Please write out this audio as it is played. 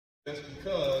Just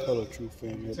because Hello, true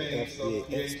family of the FBA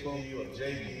Expo.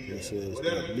 This is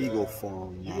the legal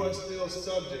forum now, you are still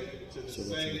subject to the so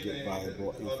that same you get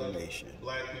valuable information.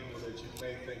 Black people that you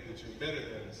may think that you're better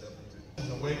than something to. It's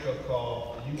a wake-up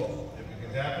call for you all. If it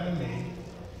can happen to me,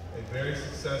 a very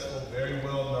successful, very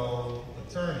well-known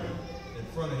attorney in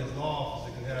front of his law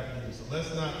office, it can happen to you. So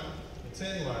let's not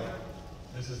pretend like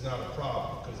this is not a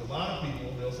problem, because a lot of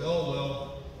people, they'll say, oh,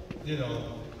 well, you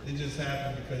know, it just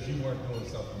happened because you weren't doing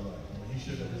something right. You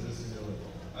shouldn't have resisted your will.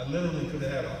 I literally could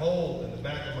have had a hole in the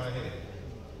back of my head.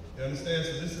 You understand?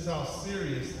 So this is how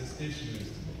serious this issue is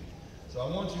to me. So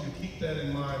I want you to keep that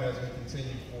in mind as we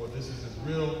continue forward. This is as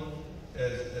real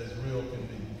as real can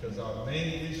be, because our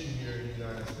main issue here in the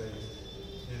United States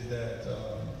is that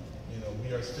you know,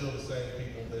 we are still the same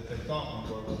people that they thought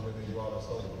we were when they brought us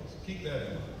over. So keep that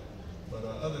in mind. But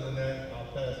other than that,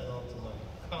 I'll pass it on to my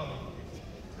colleague.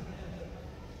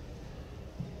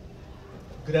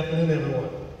 Good afternoon, everyone.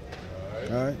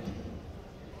 All right.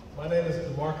 My name is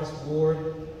DeMarcus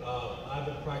Ward. I've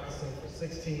been practicing for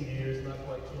 16 years, not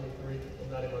quite 23.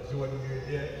 I'm not in my Jordan year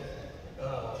yet.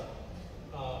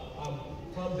 I'm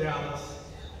from Dallas.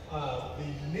 The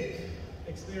unique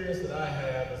experience that I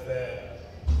have is that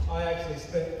I actually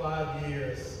spent 5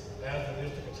 years as the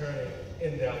district attorney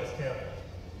in Dallas County.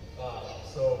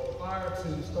 So prior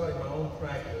to starting my own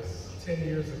practice 10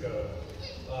 years ago,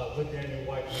 with Daniel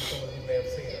White, who some of you may have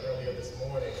seen earlier this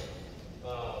morning,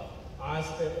 I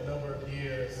spent a number of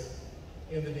years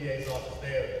in the DA's office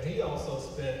there. He also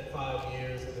spent 5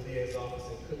 years in the DA's office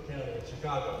in Cook County in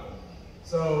Chicago.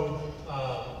 So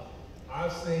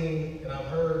I've seen and I've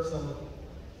heard some of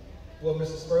what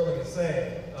Mr. Sperling is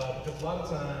saying, because a lot of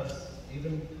times,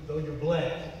 even though you're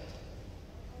black,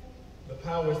 the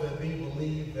powers that be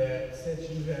believe that since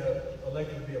you have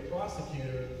elected to be a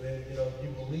prosecutor, then you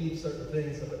believe certain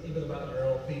things even about your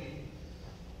own people.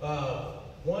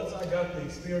 Once I got the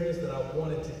experience that I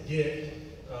wanted to get,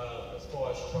 as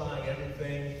far as trying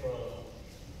everything from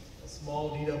a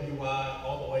small DWI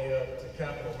all the way up to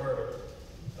capital murder,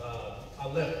 I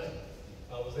left.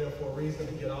 I was there for a reason,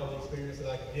 to get all the experience that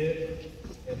I could get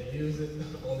and to use it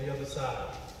on the other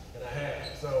side. And I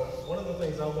have. So one of the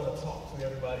things I want to talk to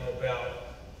everybody about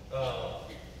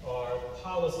are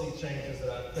policy changes that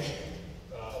I think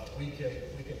we can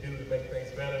do to make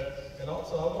things better. And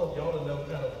also I want y'all to know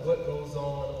kind of what goes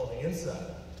on the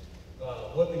inside.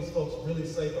 What these folks really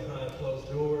say behind closed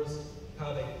doors,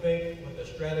 how they think, what their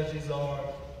strategies are,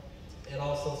 and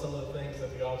also some of the things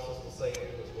that the officers will say and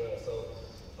do as well. So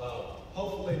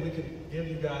hopefully we can give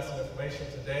you guys some information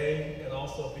today and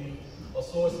also be a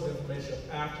source of information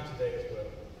after today as well.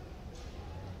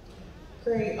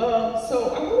 Great.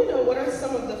 So I want to know, what are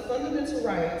some of the fundamental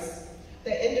rights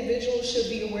that individuals should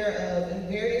be aware of in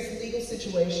various legal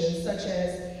situations, such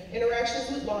as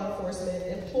interactions with law enforcement,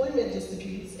 employment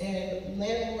disputes, and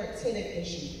landlord-tenant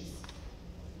issues?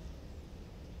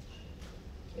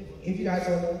 If you guys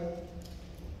want to.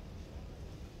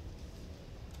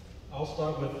 I'll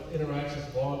start with interactions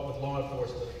with law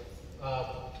enforcement.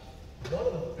 One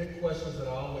of the big questions that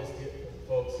I always get from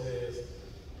folks is,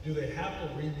 do they have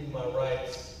to read me my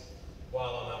rights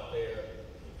while I'm out there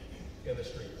in the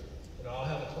street? I'll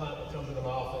have a client that comes into my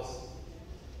office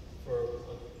for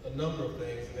a number of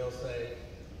things, and they'll say,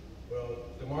 well,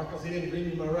 DeMarcus, he didn't read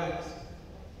me my rights.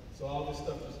 So all this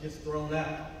stuff just gets thrown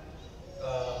out.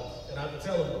 And I have to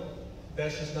tell them,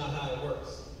 that's just not how it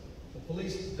works. The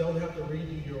police don't have to read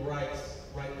you your rights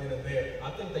right then and there. I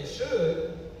think they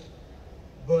should,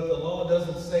 but the law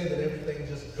doesn't say that everything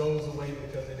just goes away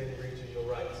because they didn't read you your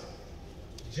rights.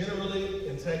 Generally,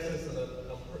 in Texas,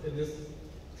 and this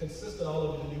consistent all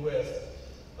over the U.S.,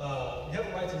 you have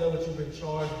a right to know what you've been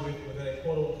charged with within a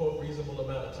quote-unquote reasonable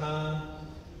amount of time.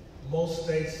 Most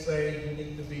states say you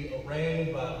need to be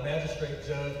arraigned by a magistrate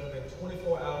judge within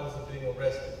 24 hours of being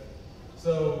arrested.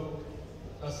 So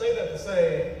I say that to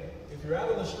say, if you're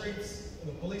out on the streets and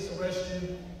the police arrest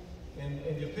you,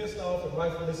 and you're pissed off, and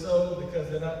rightfully so, because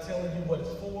they're not telling you what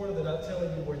it's for, they're not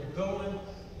telling you where you're going,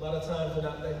 a lot of times they're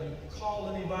not letting you call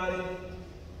anybody.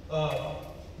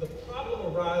 The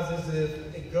problem arises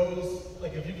if it goes,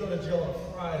 like if you go to jail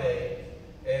on Friday,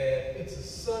 and it's a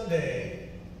Sunday,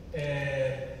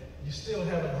 and you still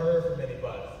haven't heard from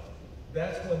anybody.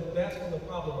 That's when the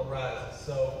problem arises.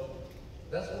 So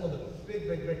that's one of the big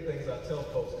things I tell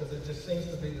folks, because it just seems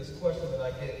to be this question that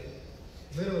I get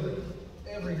literally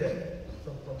every day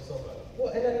from somebody. Well,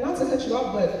 and not to cut you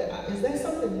off, but is that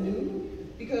something new?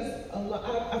 Because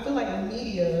I feel like the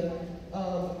media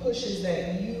pushes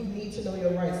that you need to know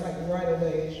your rights like right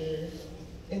away as you're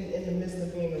in the midst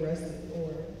of being arrested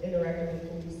or interacting with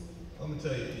police. I'm gonna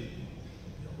tell you,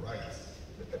 your rights.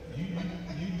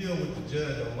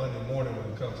 judge on Monday morning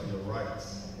when it comes to your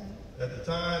rights. At the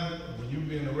time when you're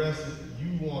being arrested,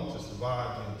 you want to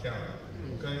survive the encounter,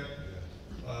 okay?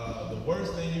 The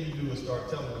worst thing you can do is start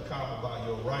telling the cop about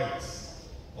your rights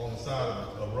on the side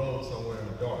of a road somewhere in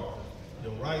the dark.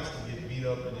 Your rights to get beat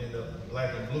up and end up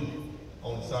black and blue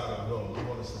on the side of the road. You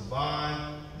want to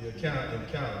survive the encounter.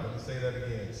 Let me say that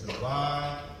again.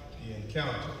 Survive the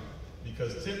encounter.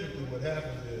 Because typically what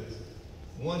happens is,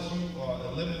 once you are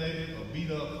eliminated or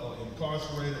beat up or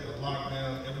incarcerated or locked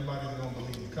down, everybody's going to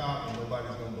believe the cop and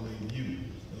nobody's going to believe you,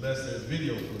 unless there's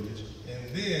video footage.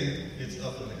 And then it's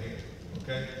up in the air,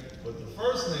 okay? But the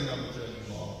first thing I'm going to tell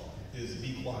you all is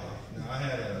be quiet. Now, I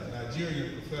had a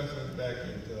Nigerian professor back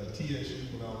at TSU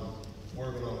when I was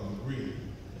working on a degree.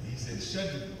 He said,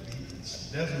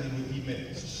 that's what he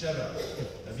meant, shut up.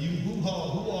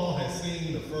 Who all has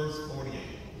seen the first 48?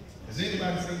 Has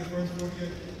anybody seen the first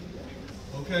 48?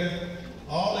 Okay?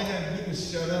 All they have to do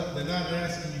is shut up. They're not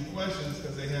asking you questions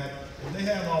because if they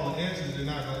have all the answers, they're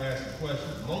not going to ask you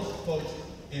questions. Most folks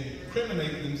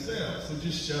incriminate themselves. So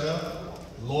just shut up.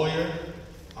 Lawyer,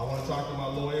 I want to talk to my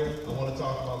lawyer. I want to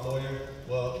talk to my lawyer.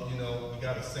 Well, you know, we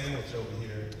got a sandwich over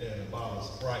here and a bottle of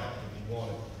Sprite if you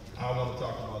want it. I want to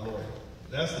talk to my lawyer.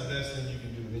 That's the best thing you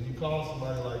can do. Then you call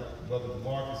somebody like Brother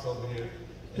DeMarcus over here,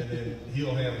 and then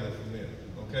he'll handle it from there.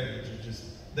 Okay? But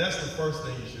that's the first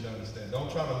thing you should understand. Don't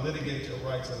try to litigate your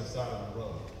rights on the side of the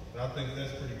road. And I think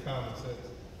that's pretty common sense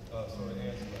sort of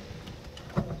answer.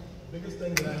 The biggest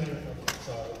thing that I hear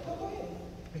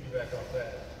piggyback off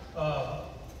that.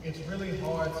 It's really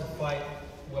hard to fight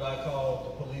what I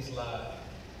call the police lie,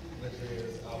 which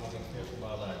is I was in fear for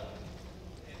my life.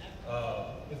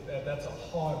 That's a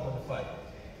hard one to fight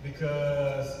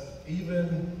because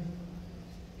even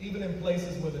in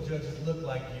places where the judges look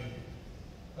like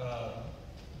you,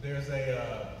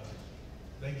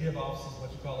 they give officers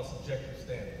what you call a subjective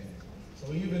standard.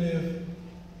 So even if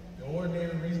the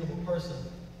ordinary reasonable person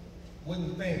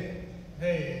wouldn't think,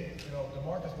 hey, you know,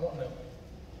 DeMarcus wanting to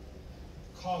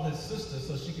call his sister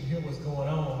so she can hear what's going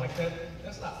on, like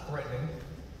that's not threatening.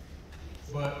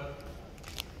 But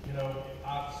you know,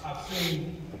 I've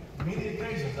seen many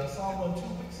occasions. I saw one 2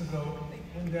 weeks ago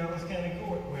in Dallas County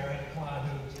Court where I had a client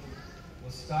who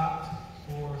was stopped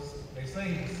for, they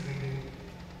say he was speeding.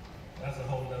 That's a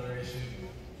whole other issue.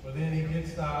 But then he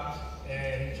gets stopped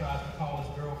and he tries to call his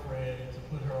girlfriend to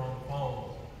put her on the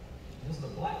phone. This is a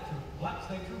black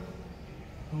state trooper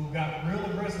who got real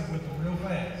aggressive with him real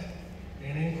fast.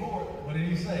 And in court, what did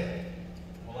he say?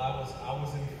 Well, I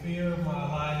was in fear of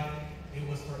my life. It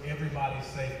was for everybody's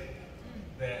safety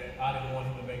that I didn't want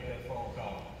him to make that phone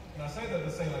call. And I say that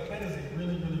to say, like, that is a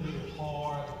really, really, really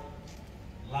hard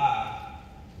lie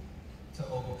to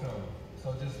overcome.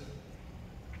 So just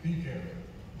be careful.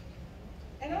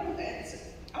 And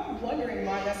I'm wondering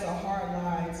why that's a hard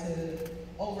lie to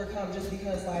overcome, just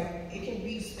because, like,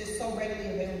 it's so readily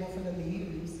available for them to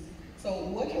use. So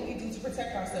what can we do to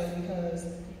protect ourselves? Because,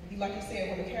 like you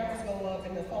said, when the cameras go up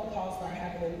and the phone calls start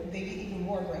happening, they get even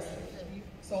more aggressive.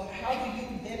 So how do you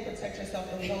then protect yourself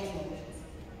in those moments?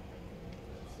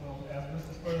 So as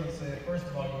Mr. Spurley said, first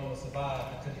of all, you want to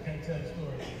survive because you can't tell your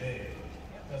story if you're dead.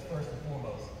 That's first and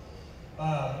foremost.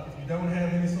 If you don't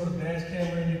have any sort of dash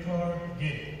camera in your car,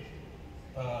 get it.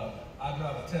 I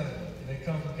drive a Tesla, and it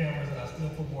comes with cameras, and I still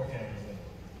put more cameras in.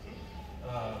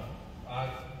 I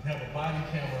have a body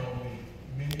camera on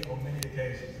me on many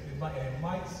occasions. It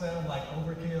might sound like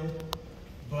overkill,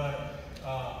 but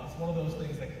it's one of those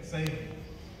things that can save you.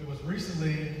 There was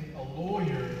recently a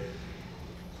lawyer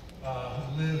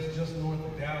who lives just north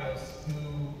of Dallas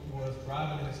who was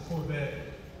driving in his Corvette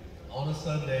on a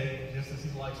Sunday, just as he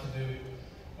likes to do.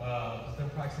 He's been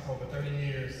practicing for over 30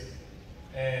 years,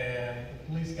 and the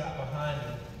police got behind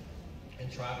him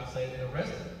and tried to say they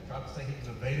arrested him, tried to say he was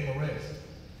evading arrest.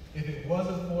 If it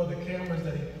wasn't for the cameras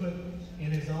that he put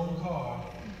in his own car,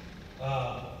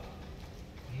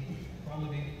 he would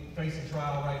probably be facing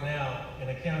trial right now in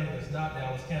a county that's not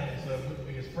Dallas County, so it wouldn't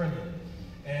be as friendly.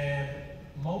 And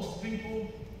most people,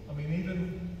 I mean,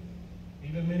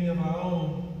 even many of our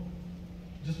own,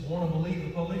 just want to believe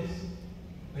the police.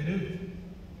 They do.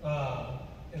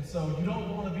 And so you don't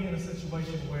want to be in a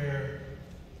situation where,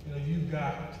 you know, you've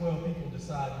got 12 people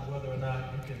deciding whether or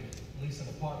not you can lease an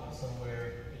apartment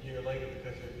somewhere a year later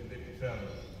because you're a convicted felon.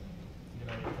 You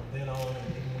know, from then on,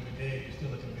 and even when you're dead, you're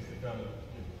still a convicted felon.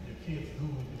 Your kids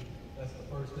Google you. That's the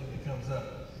first thing that comes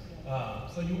up.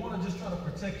 So you want to just try to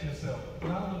protect yourself.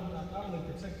 Not only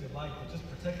protect your life, but just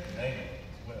protect your name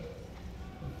as well.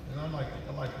 And I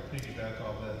like to piggyback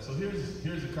off that. So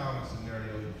here's a common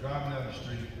scenario. You're driving down the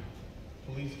street,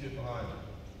 police get behind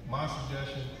you. My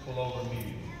suggestion, pull over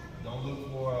immediately. Don't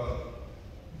look for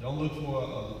Don't look for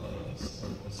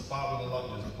a spot with a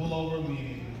light. Just pull over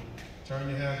immediately, turn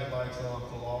your hazard lights on,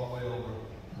 pull all the way over,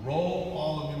 roll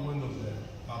all of your windows down.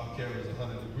 I don't care if it's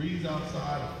 100 degrees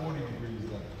outside or 40 degrees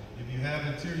out. If you have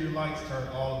interior lights, turn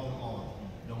all of them on.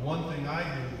 The one thing I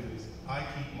do is I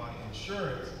keep my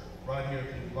insurance right here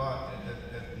at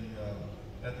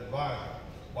the visor.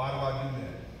 Why do I do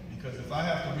that? Because if I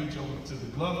have to reach over to the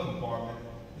glove compartment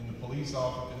and the police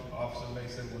officer may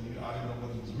say, well, I didn't know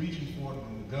what he was reaching for,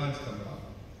 and the gun's coming out.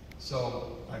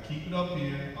 So I keep it up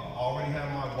here. I already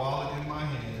have my wallet in my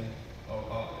hand.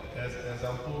 As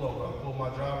I'm pulled over, I pull my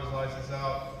driver's license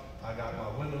out. I got my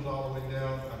windows all the way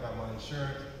down. I got my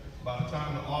insurance. By the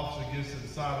time the officer gets to the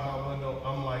side of my window,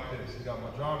 I'm like this. You got my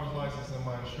driver's license and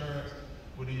my insurance.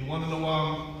 Well, do you want to know why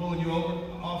I'm pulling you over?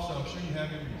 Officer, I'm sure you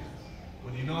have your reasons.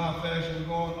 Well, do you know how fast you were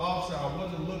going? Officer, I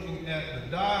wasn't looking at the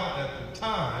dial at the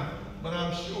time, but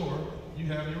I'm sure you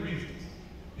have your reasons.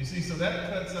 You see, so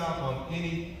that cuts out on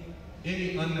any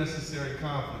unnecessary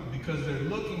conflict because they're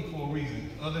looking for a reason.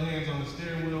 Other hands on the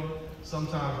steering wheel.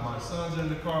 Sometimes my son's in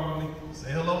the car with me.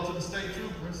 Say hello to the state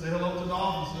trooper. Say hello to the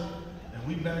officer. And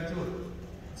we back to it.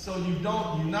 So you're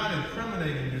not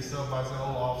incriminating yourself by saying,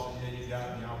 oh, officer, yeah, you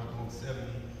got me. I was going 70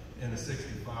 in a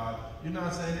 65. You're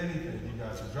not saying anything. You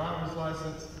got your driver's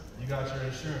license. You got your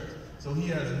insurance. So he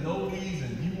has no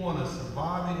reason. You want to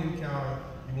survive the encounter.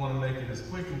 You want to make it as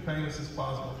quick and painless as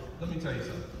possible. Let me tell you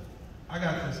something. I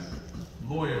got this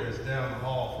lawyer that's down the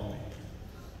hall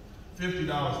from me. $50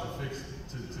 to fix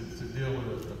to deal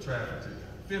with a traffic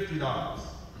ticket. $50.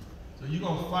 So you're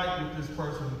gonna fight with this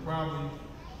person who probably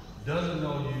doesn't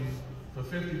know you for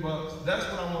 50 bucks. That's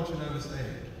what I want you to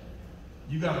understand.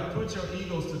 You gotta put your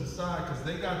egos to the side because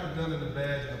they got the gun and the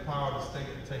badge and the power of the state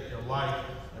to take your life.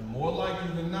 And more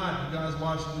likely than not, you guys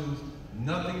watch the news,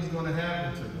 nothing's gonna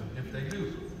happen to them if they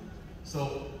do.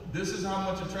 So this is how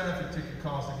much a traffic ticket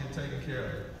costs to get taken care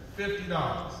of.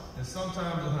 $50 and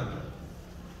sometimes $100.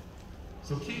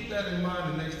 So keep that in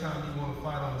mind the next time you want to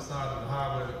fight on the side of the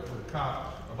highway with a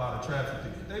cop about a traffic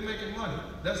ticket. They making money.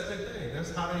 That's their thing.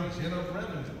 That's how they generate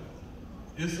revenue.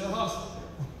 It's a hustle.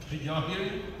 Y'all hear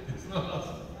me? It's a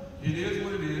hustle. It is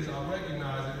what it is. I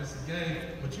recognize it. It's a game,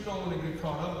 but you don't want to get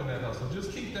caught up in that hustle.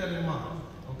 Just keep that in mind,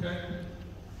 okay?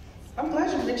 I'm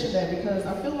glad you mentioned that because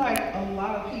I feel like a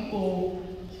lot of people,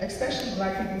 especially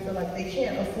black people, feel like they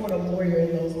can't afford a lawyer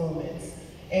in those moments.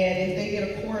 And if they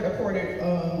get a court-appointed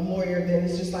lawyer, then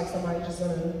it's just like somebody just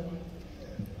gonna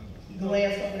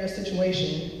glance over their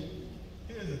situation.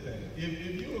 Here's the thing: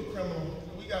 if you're a criminal,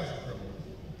 we got some criminals.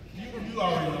 You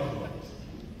already know those.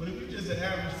 But if you're just an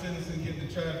average citizen getting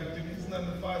a traffic ticket, it's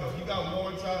nothing to fight over. You got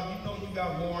warrants out. You know you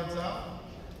got warrants out.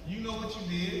 You know what you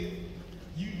did.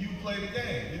 You play the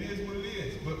game. It is what it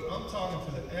is. But I'm talking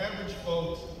to the average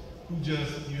folks who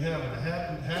just happen to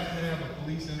have a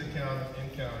police encounter.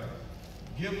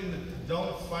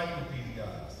 Don't fight with these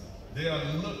guys. They are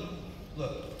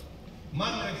look. My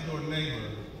next door neighbor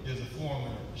is a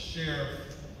former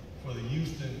sheriff for the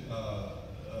Houston,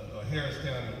 Harris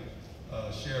County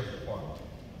Sheriff's Department.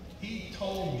 He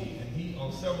told me, and he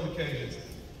on several occasions,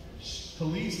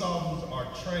 police officers are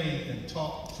trained and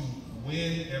taught to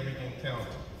win every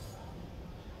encounter.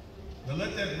 Now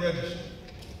let that register.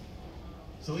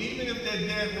 So even if they're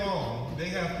dead wrong, they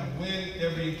have to win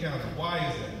every encounter. Why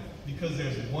is that? Because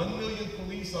there's 1 million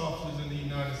police officers in the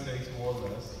United States, more or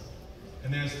less,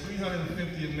 and there's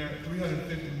 350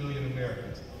 million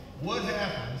Americans. What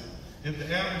happens if the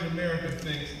average American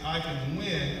thinks I can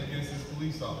win against this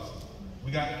police officer?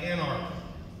 We got anarchy.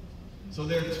 So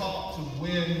they're taught to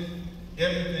win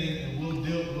everything, and we'll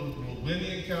win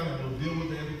the encounter, we'll deal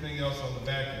with everything else on the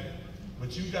back end.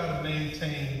 But you got to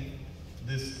maintain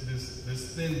this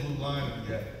thin blue line that we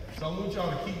got. So I want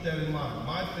y'all to keep that in mind.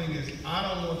 My thing is, I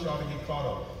don't want y'all to get caught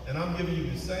up. And I'm giving you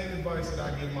the same advice that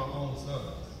I give my own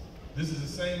sons. This is the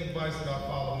same advice that I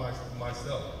follow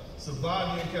myself.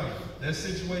 Survive the encounter. That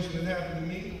situation that happened to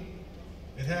me,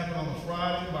 it happened on a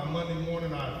Friday. By Monday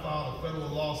morning, I filed a federal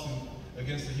lawsuit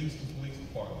against the Houston Police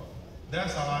Department.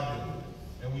 That's how I did it.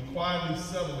 And we quietly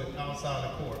settled it outside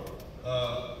the court,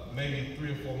 maybe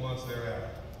 3 or 4 months thereafter.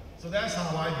 So that's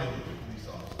how I deal with the police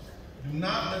officers. Do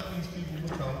not let these people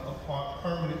become a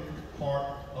permanent part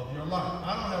of your life.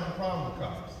 I don't have a problem with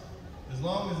cops. As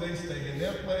long as they stay in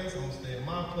their place, I'm going to stay in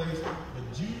my place.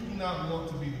 But you do not want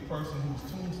to be the person whose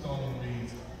tombstone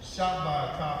reads, shot by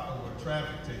a cop over a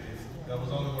traffic ticket that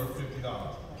was only worth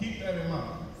 $50. Keep that in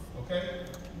mind, okay?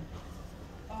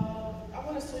 I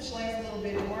want to switch lanes a little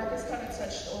bit. Marcus kind of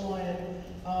touched on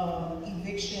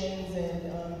evictions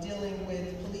and dealing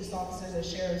with police officers and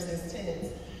sheriffs as tenants.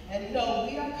 And no,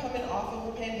 we are coming off of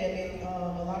a pandemic.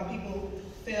 A lot of people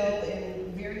fell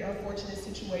in very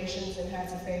situations and had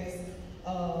to face,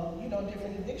 you know,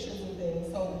 different evictions and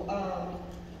things. So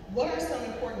what are some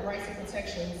important rights and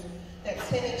protections that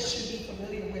tenants should be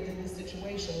familiar with in these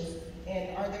situations?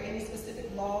 And are there any specific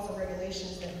laws or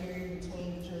regulations that vary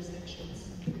between jurisdictions?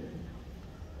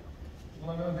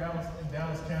 Well, I know in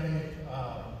Dallas County,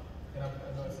 and I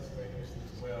know it's this way in Houston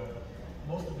as well,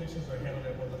 most evictions are handled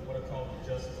at what are called the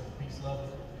justice of the peace level.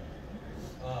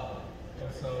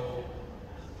 And so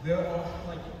there are,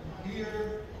 like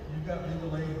here, you've got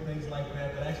legal aid and things like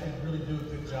that that actually really do a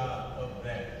good job of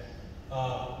that.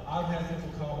 I've had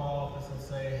people call my office and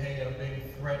say, hey, I'm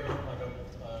being threatened,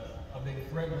 I'm being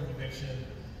threatened with eviction.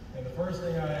 And the first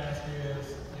thing I ask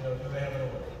is, you know, do they have an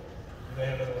order? Do they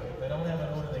have an order? If they don't have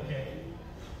an order, they can't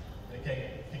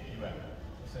kick you out,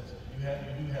 essentially. You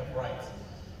do have rights.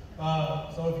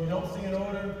 So if you don't see an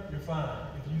order, you're fine.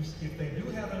 If they do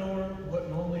have an order, what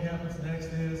normally happens next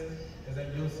is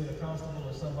that you'll see a constable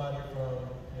or somebody from,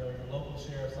 you know, your local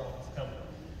sheriff's office coming.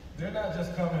 They're not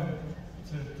just coming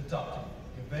to talk to you.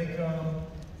 If they come,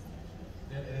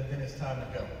 then it's time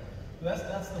to go. So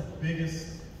that's the biggest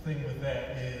thing with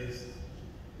that is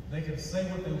they can say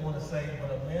what they want to say,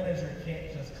 but a manager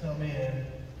can't just come in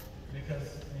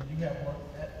because you have one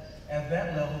at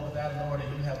that level without an order.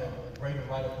 You have a greater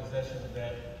right of possession of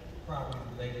that property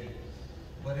than they do.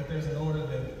 But if there's an order,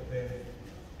 then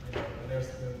you know,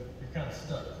 you're kind of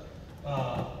stuck.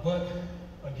 But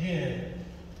again,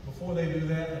 before they do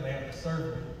that, then they have to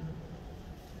serve it.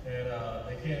 And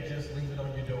they can't just leave it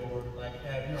on your door. Like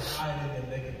if you're hiding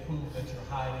and they can prove that you're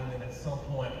hiding, then at some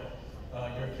point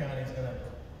your county's gonna,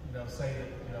 you know, say that,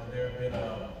 you know, there have been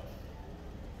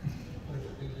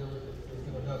there's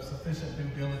been enough sufficient due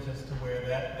diligence to where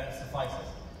that suffices.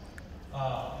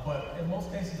 But in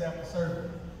most cases, they have to serve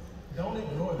it. Don't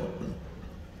ignore them.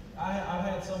 I've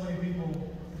had so many people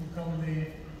who come to me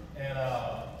and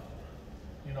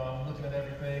you know, I'm looking at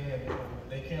everything and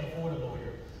they can't afford a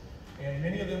lawyer. And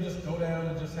many of them just go down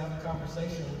and just have a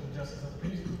conversation with the Justice of the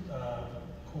Peace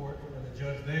Court and the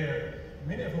judge there.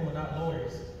 Many of whom are not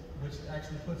lawyers, which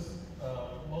actually puts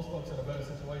most folks in a better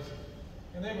situation.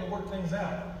 And they're able to work things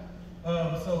out.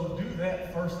 So do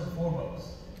that first and foremost.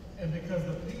 And because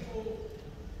the people,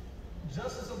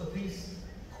 Justice of the Peace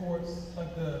Courts,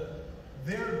 like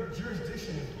their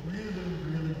jurisdiction is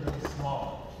really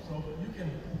small. So you can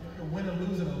win or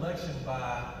lose an election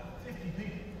by 50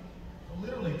 people.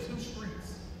 Literally 2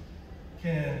 streets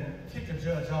can kick a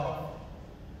judge off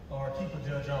or keep a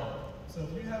judge on. So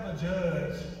if you have a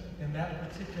judge in that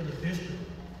particular district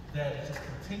that is just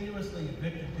continuously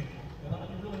evicting people, then all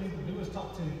you really need to do is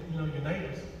talk to, you know, your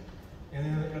neighbors. And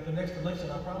then at the next election,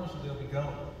 I promise you they'll be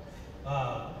gone.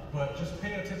 But just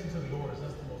pay attention to the orders.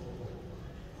 That's the most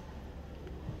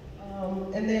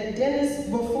important. And then Dennis,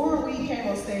 before we came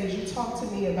on stage, you talked to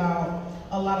me about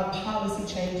a lot of policy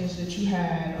changes that you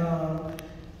had.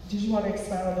 Did you want to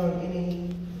expound on any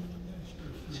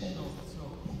changes?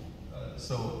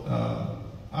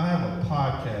 I have a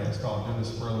podcast called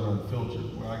Dennis Furlan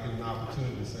Unfiltered, where I get an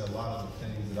opportunity to say a lot of the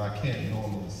things that I can't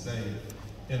normally say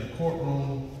in a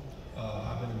courtroom.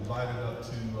 I've been invited up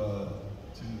to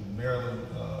Maryland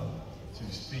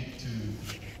to speak to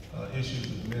issues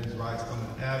of men's rights. I'm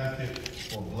an advocate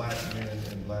for black men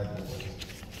and black boys.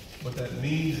 What that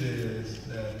means is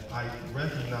that I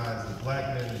recognize that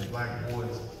black men and black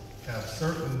boys have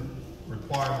certain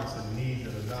requirements and needs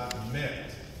that are not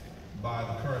met by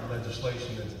the current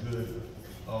legislation that's good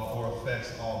or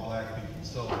affects all black people.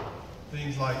 So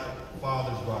things like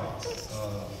father's rights,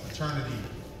 paternity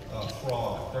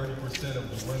fraud, 30%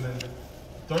 of the women,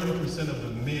 30% of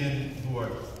the men who are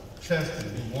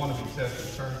tested, who want to be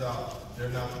tested, turns out they're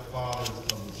not the fathers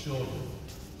of the children.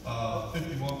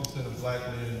 51% of black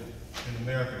men in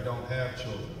America don't have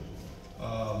children.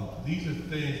 These are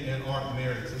things and aren't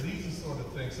married. So these are sort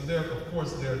of things. So of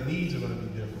course, their needs are going to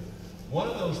be different. One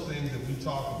of those things that we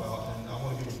talk about, and I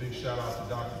want to give a big shout out to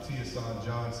Dr. Tia San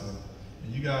Johnson.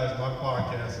 And you guys, my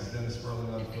podcast is Dennis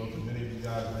Furlan Unfiltered. Many of you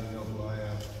guys may know who I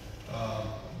am.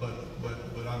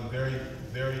 But I'm very,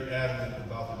 very adamant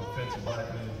about the defense of black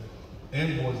men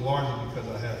and boys, largely because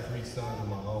I have 3 sons of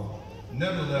my own.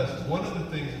 Nevertheless, one of the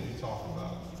things that we talk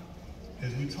about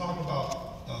is we talk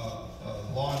about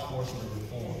law enforcement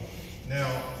reform.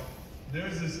 Now,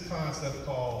 there's this concept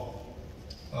called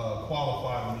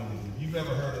qualified immunity. If you've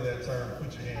ever heard of that term,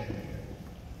 put your hand in the air.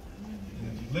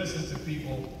 And if you listen to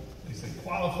people, they say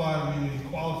qualified immunity,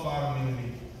 qualified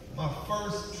immunity. My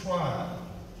first trial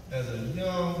as a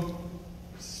young,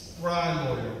 spry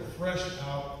lawyer, fresh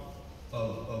out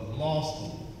of law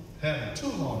school, having 2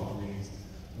 law degrees,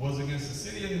 was against the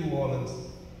city of New Orleans,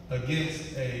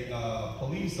 against a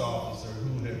police officer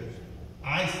who had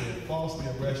ICE had falsely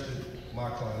arrested my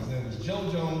client. His name was Joe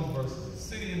Jones versus the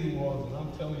city of New Orleans. And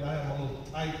I'm telling you, I had my little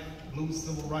tight blue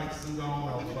civil rights suit on.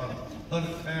 I was about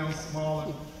 100 pounds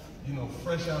smaller, you know,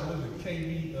 fresh out of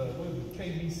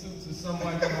KB suits or something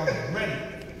like that. I was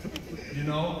ready, you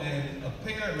know. And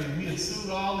apparently we had sued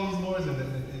all these lawyers,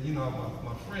 and you know,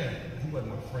 my friend, he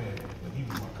wasn't my friend, but he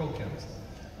was my co-counsel.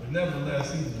 But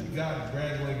nevertheless, he was the guy that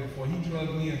graduated before. He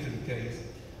drugged me into the case.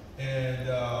 And,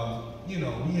 you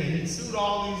know, he sued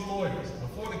all these lawyers.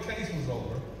 Before the case was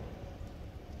over,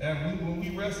 and when we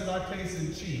rested our case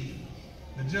in chief,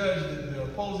 the judge, the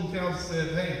opposing counsel said,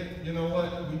 hey, you know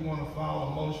what, we want to file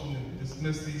a motion to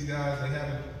dismiss these guys. They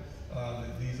haven't,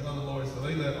 these other lawyers, so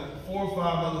they let 4 or 5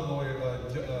 other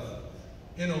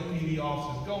NOPD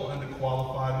officers go under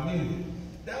qualified immunity.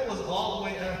 That was all the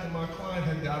way after my client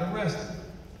had got arrested.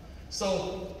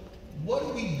 So what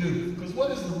do we do? Because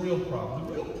what is the real problem?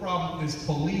 The real problem is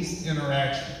police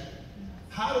interaction.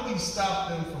 How do we stop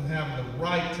them from having the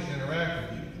right to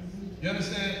interact with you? You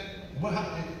understand?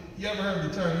 You ever heard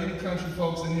the term, any country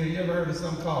folks in here, you ever heard of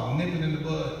something called nipping in the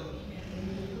bud?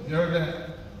 You heard that?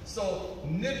 So,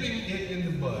 nipping it in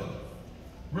the bud.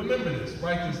 Remember this,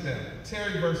 write this down.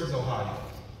 Terry versus Ohio.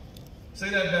 Say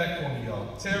that back for me,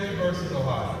 y'all. Terry versus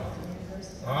Ohio.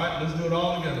 All right, let's do it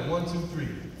all together. 1, 2, 3.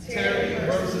 Terry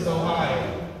versus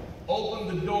Ohio.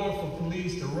 Open the door for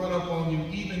police to run up on you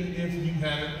even if you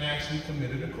haven't actually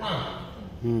committed a crime.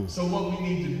 So what we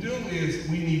need to do is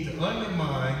we need to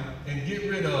undermine and get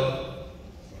rid of.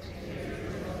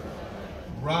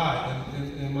 Right,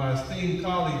 and my esteemed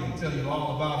colleague can tell you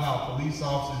all about how police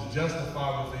officers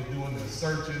justify what they do in their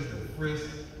searches, their frisks,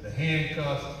 the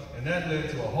handcuffs, and that led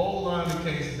to a whole line of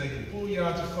cases. They can pull you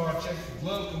out your car, check your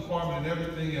glove compartment and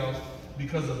everything else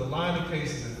because of the line of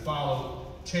cases that followed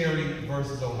Terry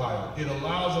versus Ohio. It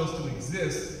allows us to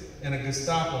exist in a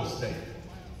Gestapo state.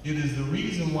 It is the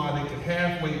reason why they could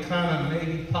halfway kind of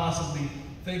maybe possibly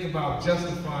think about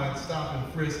justifying stop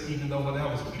and frisk even though that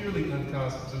was purely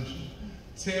unconstitutional.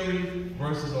 Terry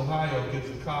versus Ohio gives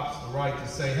the cops the right to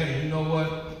say, hey, you know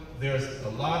what? There's a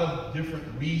lot of different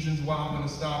reasons why I'm going to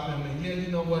stop him. And yeah,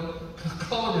 you know what?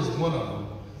 Color is one of them,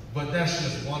 but that's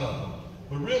just one of them.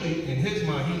 But really, in his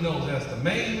mind, he knows that's the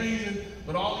main reason.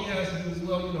 But all he has to do is,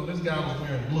 well, you know, this guy was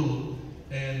wearing blue,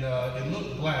 and it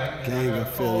looked black. And I got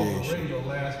a call on the radio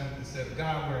last week that said a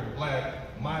guy wearing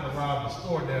black might have robbed the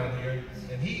store down here,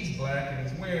 and he's black and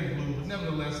he's wearing blue. But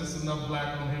nevertheless, it's enough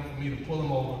black on him for me to pull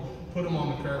him over, put him on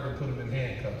the curb, and put him in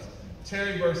handcuffs.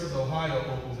 Terry versus Ohio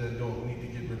opens that door. We need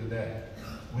to get rid of that.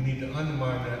 We need to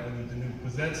undermine that. We need to do,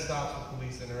 because that stops the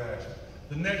police interaction.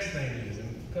 The next thing is,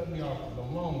 and cut me off because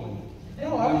I'm long-winded.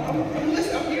 No, I'm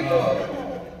listening. I'm here for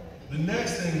it. The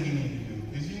next thing you need to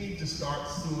do is you need to start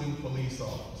suing police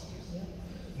officers.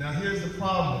 Now here's the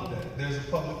problem with that. There's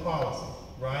a public policy,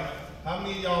 right? How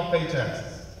many of y'all pay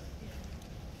taxes?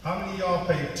 How many of y'all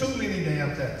pay too many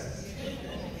damn taxes?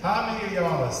 How many of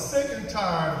y'all are sick and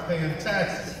tired of paying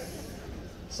taxes?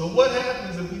 So what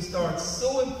happens if we start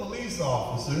suing police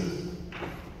officers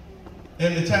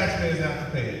and the taxpayers have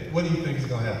to pay it? What do you think is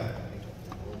going to happen?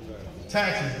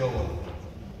 Taxes go up.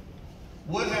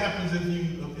 What happens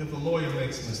if a lawyer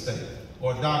makes a mistake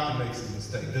or a doctor makes a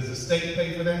mistake? Does the state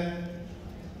pay for that?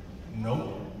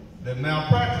 Nope. The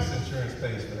malpractice insurance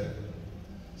pays for that.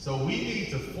 So we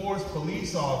need to force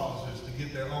police officers to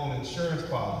get their own insurance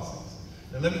policies.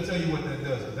 Now let me tell you what that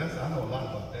does, because I know a lot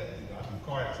about that. You know, I've been in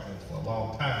car accidents for a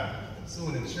long time. And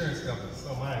suing insurance companies is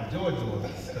something I enjoy doing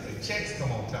because the checks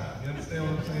come on time. You understand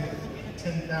what I'm saying?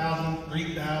 10,000,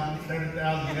 3,000,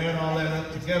 30,000, you add all that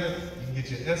up together, you can get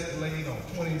your Escalade on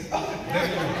 20.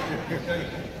 Okay?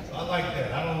 So I like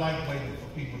that. I don't like waiting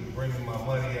for people to bring me my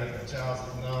money after the child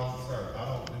says, no, sir, I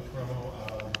don't do criminal.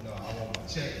 No, I want my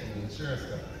check from the insurance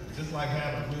company. Just like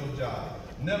having a real job.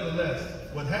 Nevertheless,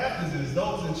 what happens is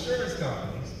those insurance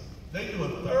companies, they do a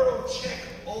thorough check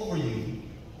over you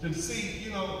to see, you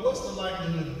know, what's the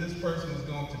likelihood that this person is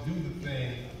going to do the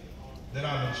thing that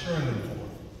I'm insuring them for.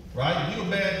 Right? If you're a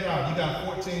bad driver, you got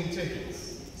 14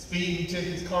 tickets, speeding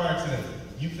tickets, car accidents.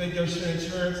 You think your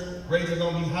insurance rates are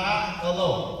going to be high or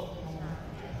low?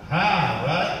 High,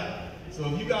 right? So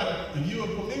if you're a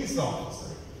police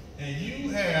officer and you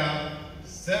have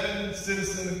 7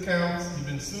 citizen accounts, you've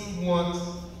been sued once,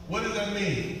 what does that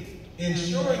mean?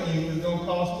 Insuring you is going to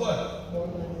cost what?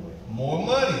 More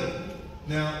money.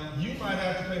 Now, you might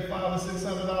have to pay $500 or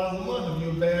 $600 a month if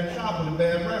you're a bad cop with a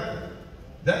bad record.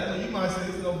 That way you might say,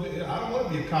 it's no big, I don't want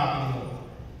to be a cop anymore.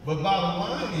 But bottom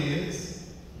line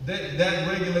is that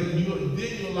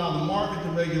you allow the market to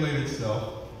regulate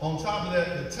itself. On top of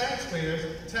that, the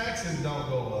taxpayers, taxes don't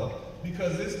go up.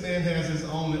 because this man has his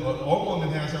own, or woman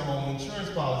has her own insurance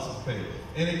policy to pay.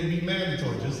 And it can be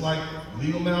mandatory, just like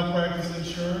legal malpractice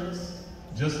insurance,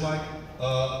 just like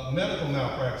medical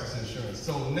malpractice insurance.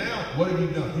 So now, what have you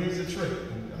done? Here's the trick.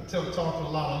 And I talk to a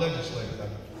lot of legislators,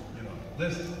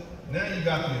 listen, now you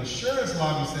got the insurance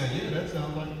lobby saying, yeah, that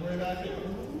sounds like a great idea.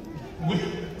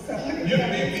 You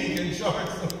mean we can charge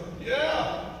some?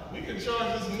 Yeah, we can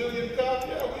charge this $1 million cop.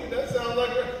 Yeah, that sounds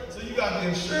like it. So you got the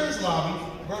insurance lobby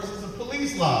versus the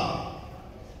police lobby.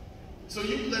 So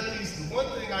you let these, the one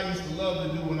thing I used to love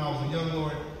to do when I was a young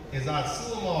lawyer is I'd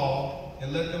sue them all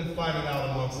and let them fight it out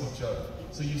amongst each other.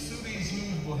 So you sue these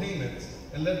huge behemoths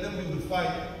and let them do the fight,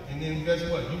 and then guess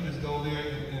what? You just go there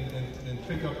and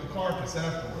pick up the carcass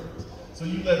afterwards. So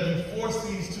you force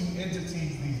these two entities,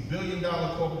 these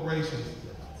billion-dollar corporations,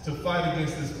 to fight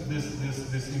against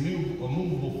this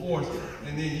immovable force,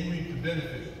 and then you reap the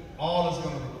benefit. All it's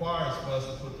going to require is for us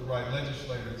to put the right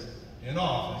legislators in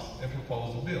office and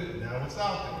propose a bill. Now it's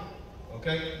out there,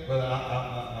 okay? But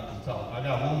I can talk. I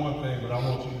got one more thing, but I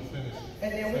want you to finish.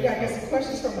 And then we got to get some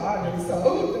questions from the audience. So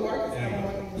DeMarcus, I don't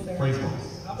want to say. Praise God.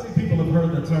 How many people have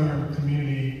heard the term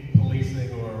community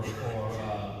policing or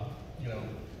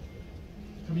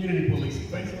community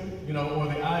policing, basically? Or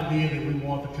the idea that we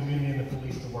want the community and the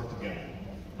police to work together.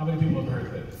 How many people have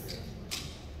heard that?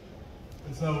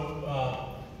 And so,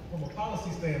 from a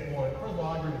policy standpoint, first of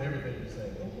all, I agree with everything you're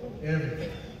saying.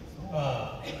 Everything.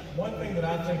 One thing that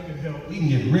I think could help. We can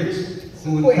get rich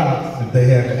suing cops if they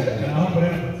have it. I hope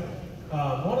it happens.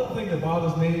 One of the things that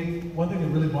bothers me, one thing that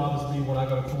really bothers me when I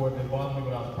go to court, that bothered me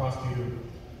when I was a prosecutor,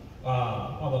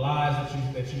 are the lies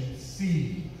that you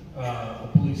see the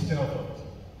police tell folks.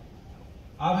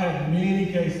 I've had many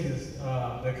cases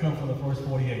that come from the first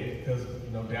 48 because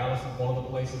Dallas is one of the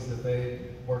places that they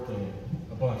work in,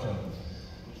 a bunch of them.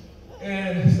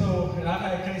 And I've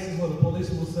had cases where the police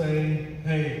will say,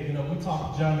 hey, we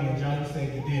talked to Johnny and Johnny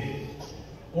said you did it.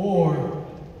 Or,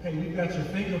 hey, we've got your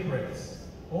fingerprints.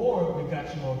 Or we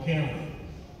got you on camera.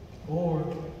 Or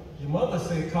your mother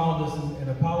called us and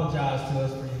apologized to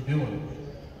us for you doing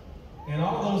it. And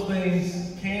all those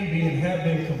things can be and have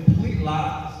been complete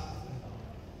lies.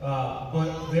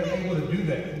 But they're able to do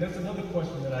that. And that's another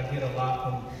question that I get a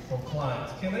lot from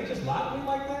clients. Can they just lie to me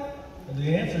like that? And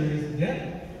the answer is,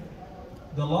 yeah.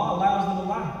 The law allows them to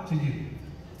lie to you.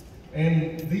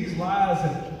 And these lies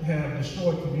have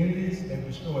destroyed communities, they've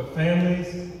destroyed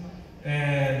families.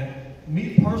 And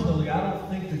me personally, I don't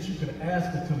think that you can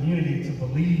ask a community to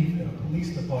believe in a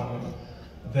police department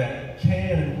that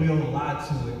can and will lie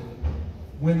to it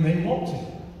when they want to.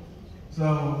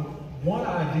 So one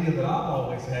idea that I've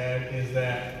always had is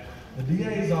that the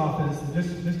DA's office, the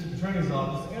district attorney's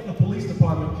office, and the police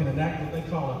department can enact what they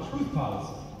call a truth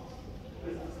policy.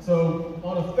 So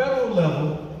on a federal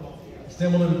level,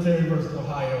 similar to Tariq versus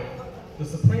Ohio, the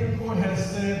Supreme Court has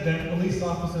said that police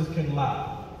officers can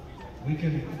lie. I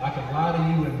can lie to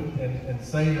you and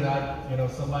say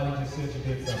that somebody just said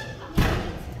you did something.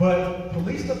 But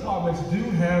police departments do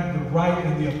have the right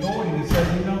and the authority to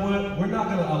say, you know what, we're not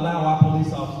going to allow our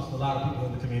police officers to lie to people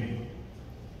in the community.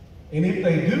 And if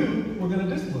they do, we're going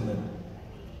to discipline them.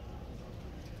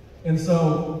 And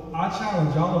so I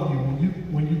challenge all of you,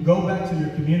 when you go back to your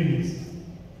communities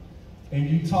and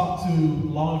you talk to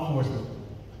law enforcement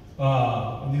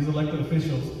and these elected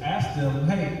officials, ask them,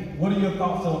 hey, what are your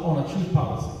thoughts on a truth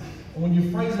policy? And when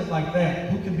you phrase it like that,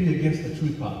 who can be against the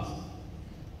truth policy?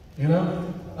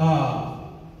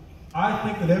 I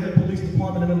think that every police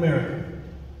department in America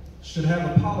should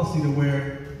have a policy to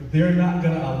where they're not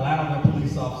going to allow their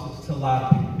police officers to lie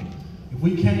to people. If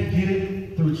we can't get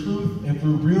it through truth and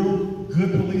through real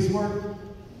good police work,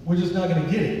 we're just not going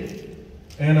to get it.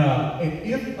 And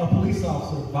if a police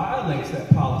officer violates that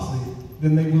policy,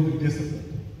 then they will be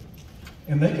disciplined.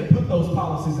 And they can put those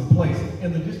policies in place.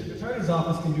 And the district attorney's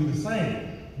office can do the same.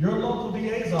 Your local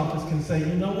DA's office can say,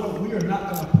 you know what, we are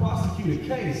not going to prosecute a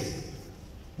case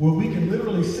where we can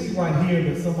literally see right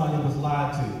here that somebody was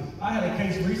lied to. I had a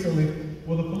case recently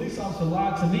where the police officer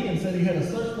lied to me and said he had a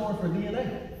search warrant for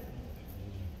DNA.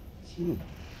 And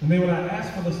then when I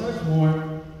asked for the search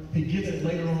warrant, he gets it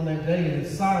later on that day and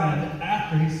it's signed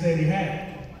after he said he had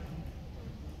it.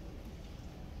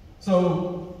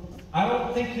 So I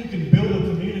don't think you can build a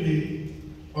community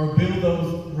or build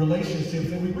those relationships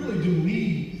that we really do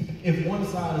need if one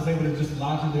side is able to just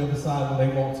lie to the other side when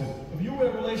they want to. If you're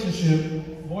in a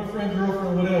relationship, boyfriend,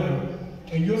 girlfriend, whatever,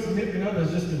 and your significant other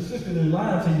is just consistently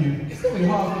lying to you, it's going to be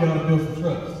hard for y'all to build some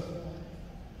trust.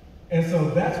 And so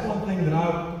that's one thing that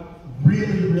I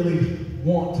really, really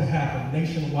want to happen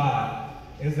nationwide,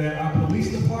 is that our police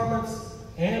departments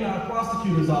and our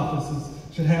prosecutors' offices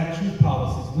should have truth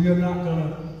policies. We are not going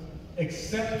to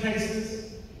accept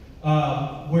cases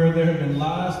where there have been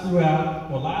lies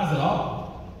throughout, or lies at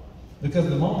all. Because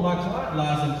the moment my client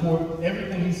lies in court,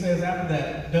 everything he says after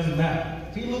that doesn't matter.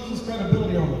 If he loses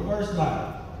credibility on the first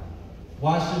lie,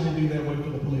 why shouldn't he do that way for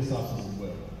the police officers as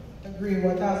well? Agree,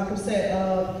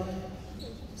 1000%.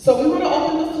 So we want to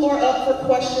open the floor up for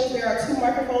questions. There are 2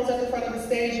 microphones at the front of the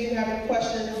stage. If you have any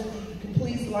questions, you can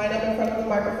please line up in front of the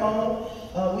microphone.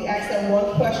 We ask that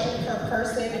 1 question per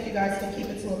person, if you guys can keep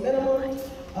it to a minimum.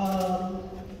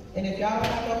 And if y'all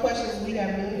have no questions, we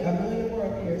have a million more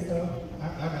up here. So I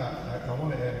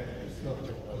want to add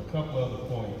a couple other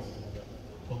points.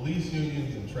 Police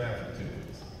unions and traffic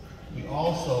tickets. We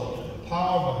also, the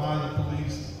power behind the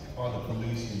police are the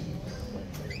police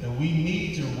unions. And we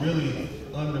need to really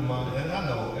undermine, and I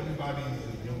know everybody's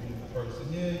a union person,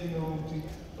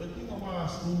 but you know why our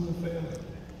schools are failing?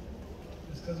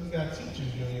 It's because we got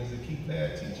teachers unions that keep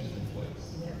bad teachers in place.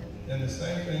 And the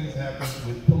same thing is happening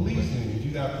with police unions.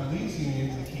 You got police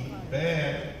unions that keep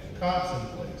bad cops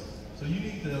in place. So you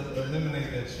need to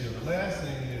eliminate that shit. The last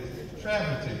thing is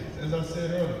traffic tickets. As I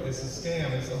said earlier, it's a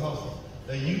scam, it's a hustle.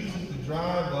 They use it to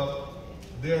drive up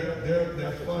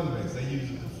their fund base. They use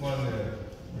it to fund their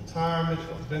retirement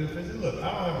benefits. And look,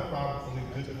 I don't have a problem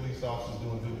with good police officers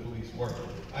doing good police work.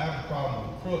 I have a problem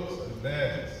with crooks and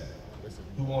badges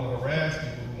who want to harass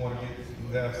people,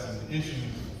 who have some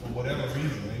issues for whatever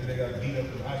reason. Maybe they got beat up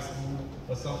in high school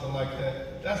or something like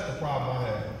that. That's the problem I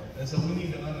have. And so we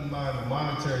need to undermine the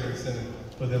monetary incentive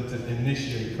for them to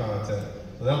initiate contact.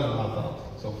 So that was my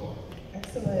thoughts so far.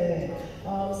 excellent.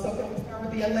 So can we start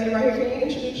with the young lady right here? Can you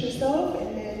introduce yourself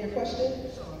and then your question?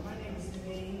 Sure. My name is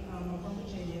Janine. I'm from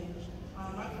Virginia.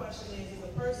 My question is a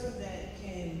person that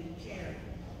can carry.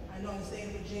 I know in the state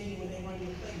of Virginia, when they run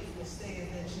your plates, it says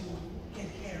that you can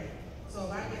carry. So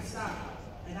if I get stopped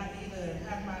and I either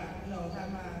have my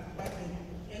weapon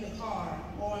in the car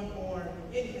or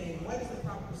anything, what is the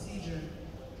proper procedure?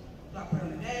 Do I put it on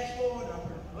the dashboard? Do I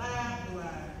put it on the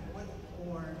lap?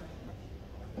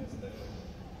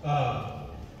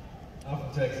 I'm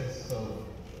from Texas, so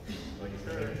like you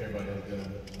said, everybody has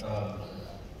a gun.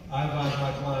 I advise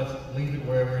my clients, leave it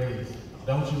wherever it is.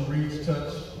 Don't you reach,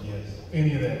 touch,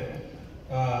 any of that.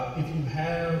 If you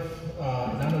have,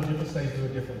 and I know different states do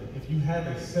it differently, if you have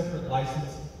a separate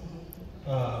license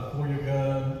for your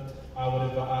gun, I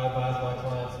advise my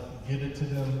clients, give it to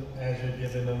them as you're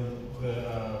giving them the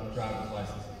driver's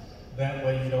license. That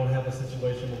way you don't have a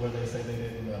situation where they say they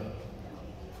didn't know.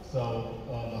 So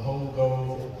the whole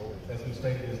goal, as we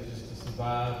stated, is just to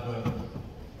survive, but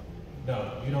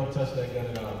no, you don't touch that gun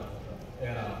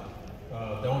at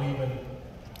all. Don't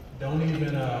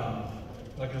even,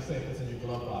 like I said, if it's in your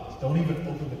glove box, don't even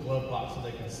open the glove box so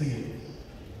they can see it.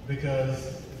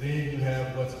 Because then you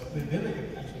have then they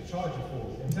can actually charge you for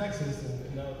it. In Texas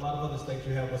and a lot of other states,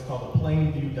 you have what's called a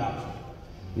plain view doctrine,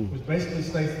 which basically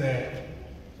states that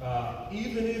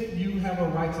even if you have a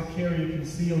right to carry a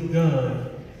concealed gun,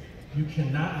 you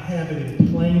cannot have it in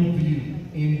plain view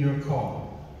in your car.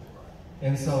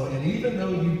 And even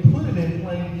though you put it in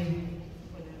plain view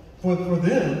for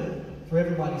them, for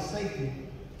everybody's safety,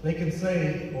 they can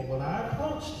say, well, when I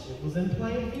approached, it was in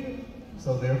plain view.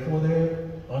 So therefore, they're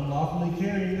unlawfully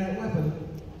carrying that weapon.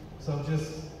 So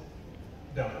just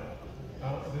don't.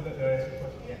 Did that answer your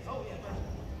question? Yes. Oh,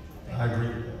 yeah. I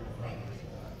agree.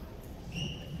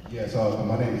 Yes,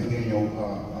 my name is Daniel.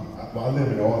 I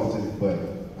live in Arlington, but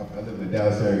I live in the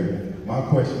Dallas area. My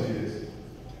question is,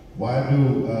 why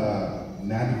do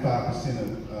 95%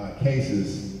 of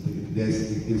cases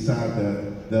that's inside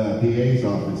the DA's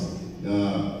office,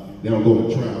 they don't go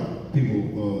to trial?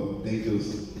 People, they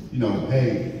just,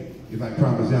 hey, if like,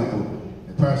 prime example,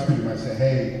 the prosecutor might say,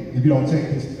 hey, if you don't take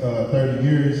this 30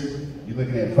 years, you're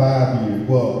looking at 5 years.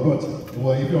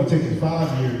 Well, if you don't take this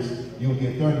 5 years, you'll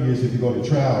get 30 years if you go to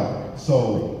trial.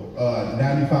 So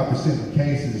 95% of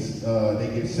cases, they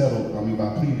get settled, by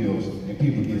plea deals, and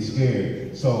people get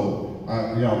scared. So,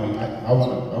 I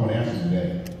want to answer to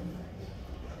that.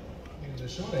 The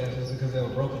short answer is because they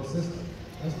have a broken system.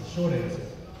 That's the short answer.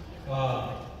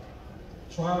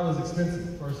 Trial is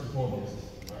expensive, first and foremost,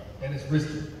 and it's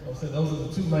risky. I'll say those are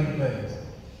the two main things.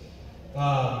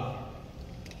 I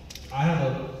have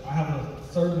a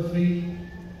certain fee.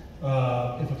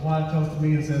 If a client comes to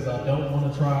me and says, I don't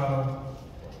want a trial,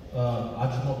 I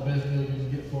just want the best deal you can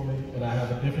get for me, and I have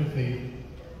a different fee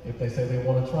if they say they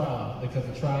want a trial, because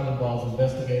the trial involves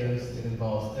investigators, it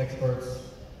involves experts,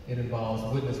 it involves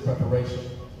witness preparation,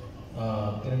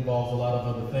 it involves a lot of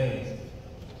other things.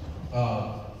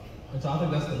 And so I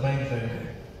think that's the main thing.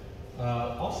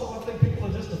 Also, I think people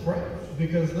are just afraid,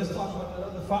 because let's talk about that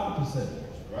other 5%.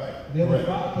 Right. The other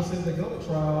 5% that go to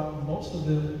trial, most of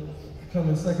them come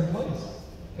in second place.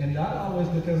 And not always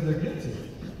because they're guilty.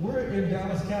 We're in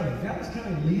Dallas County. Dallas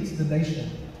County leads the nation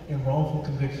in wrongful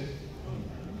convictions.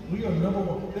 We are number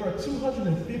one. There are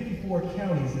 254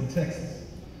 counties in Texas.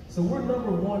 So we're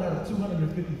number one out of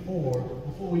 254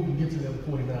 before we even get to the other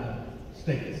 49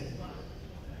 states.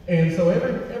 And so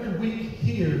every week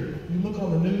here, you look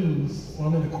on the news, or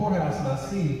I'm in the courthouse and I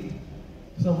see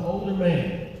some older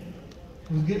man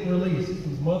who's getting released,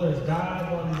 whose mother has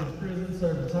died while he's in prison,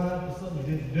 serving time for something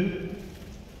he didn't do,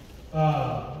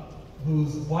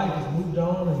 whose wife has moved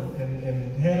on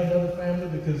and had another family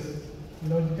because, you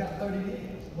know, you got 30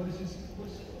 years. What is she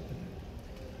supposed to do?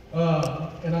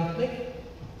 And I think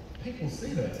people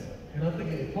see that, and I think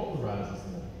it polarizes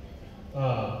them.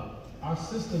 Our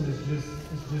system is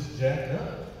just jacked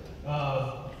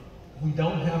up. We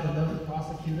don't have enough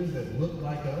prosecutors that look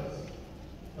like us.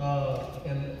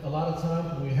 And a lot of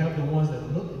times when we have the ones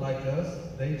that look like us,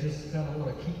 they just kind of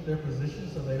want to keep their position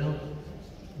so they don't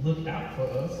look out for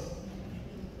us.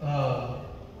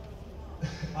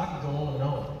 I could go on and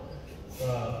on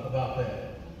about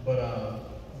that. But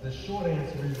the short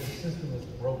answer is the system is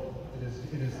broken.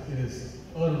 It is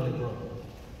utterly broken.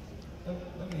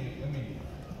 Let me.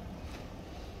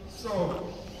 So,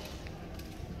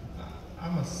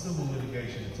 I'm a civil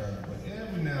litigation attorney, but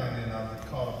every now and then I get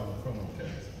caught up in a criminal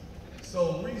case.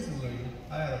 So recently,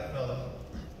 I had a fella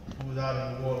who was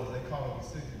out in New Orleans. They call him the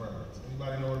Six Birds.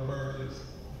 Anybody know what a bird is?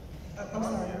 I'm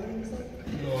sorry, what did you say?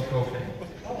 Kilo of cocaine.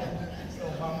 So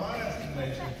by my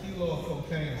estimation, a kilo of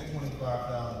cocaine is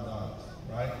 $25,000,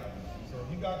 right? So if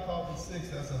you got caught with 6,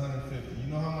 that's $150. You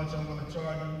know how much I'm going to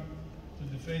charge you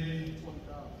to defend you?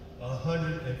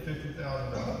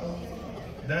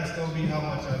 $150,000. That's going to be how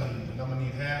much I need, and I'm going to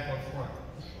need half up front.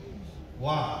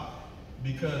 Why?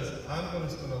 Because I'm going to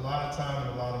spend a lot of time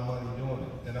and a lot of money doing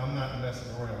it, and I'm not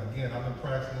messing around. Again, I've been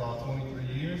practicing law 23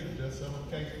 years and just settled a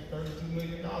case for $32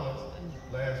 million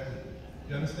last week.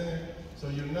 You understand? So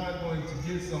you're not going to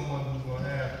get someone who's going to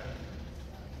have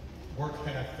work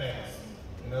half-fast.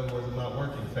 In other words, I'm not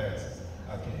working fast as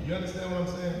I can. You understand what I'm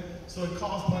saying? So it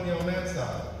costs money on that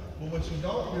side. But what you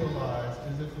don't realize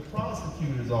is if the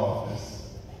prosecutor's office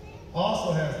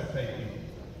also has to pay people.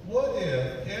 What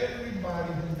if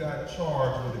everybody who got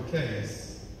charged with a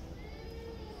case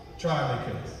tried their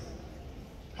case?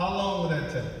 How long would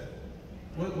that take?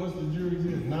 What's the jury's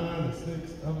here? 9 and 6?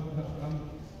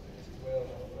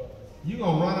 You're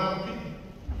going to run out of people.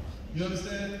 You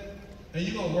understand? And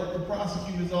you're going to work the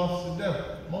prosecutor's office to death.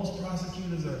 Most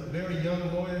prosecutors are very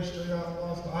young lawyers straight out of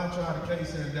law school. I tried a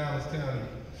case here in Dallas County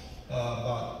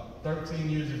about 13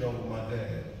 years ago with my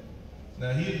dad.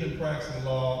 Now, he had been practicing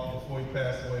law before he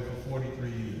passed away for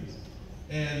 43 years.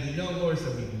 And the young lawyer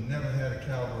said, we've never had a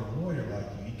caliber lawyer like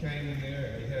you. He came in there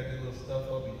and they had their little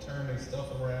stuff up, he turned their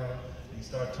stuff around, he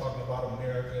started talking about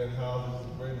America and how this is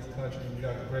the greatest country, and we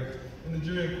got the greatest, and the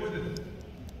jury acquitted him.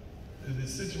 The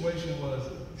situation was,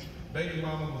 baby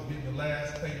mama was getting the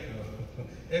last payment,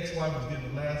 ex-wife was getting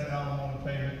the last alimony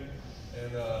payment,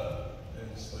 and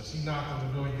so she knocked on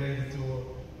the door, he gave it to her.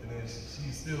 And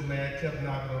she's still mad, kept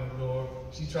knocking on the door.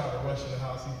 She tried to rush in the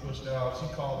house, he pushed her out. She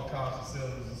called the cops and said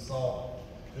it was assault.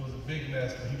 It was a big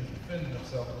mess, but he was defending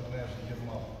himself and was managed to get him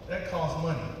off. That costs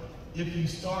money. If you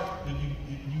start,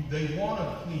 they want to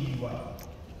clean you out.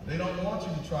 They don't want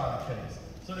you to try the case.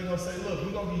 So they're going to say, look,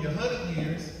 we're going to give you 100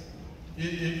 years.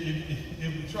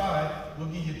 If we try it, we'll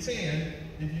give you 10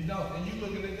 if you don't. And you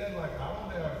looking at that like, I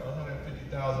don't have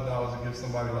 $150,000 to give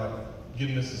somebody like, give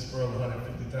Mr. Spurl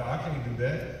 $150,000. I can't do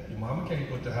that. Your mama can't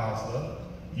put the house up.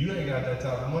 You ain't got that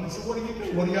type of money. So what do you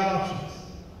do? What are your options?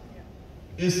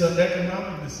 It's an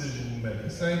economic decision you make. The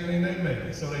same thing they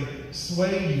make. So they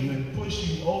sway you and push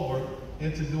you over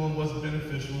into doing what's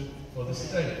beneficial for the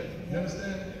state. You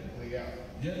understand? Yeah.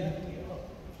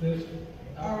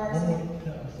 All right.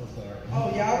 I'm so sorry. Oh,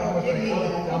 y'all gonna get me.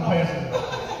 I'm passionate about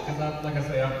that. Because like I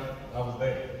say, I was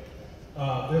there.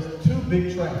 There's 2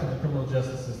 big traps in the criminal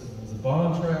justice system. There's the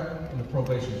bond trap and the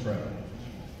probation trap.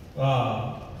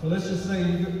 So let's just say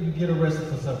you get arrested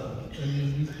for something and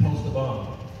you post a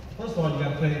bond. First of all, you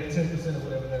got to pay 10% of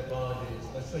whatever that bond is.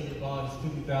 Let's say your bond is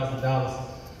 $50,000.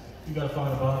 You got to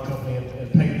find a bond company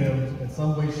and pay them in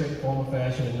some way, shape, form, or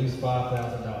fashion at least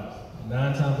 $5,000.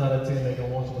 9 times out of 10, they're going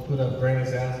to want you to put up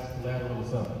granny's house, collateral, or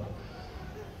something.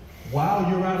 While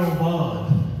you're out on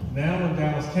bond, now in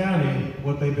Dallas County,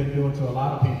 what they've been doing to a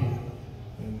lot of people,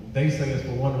 and they say it's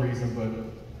for one reason, but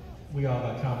we all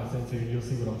got common sense here, you'll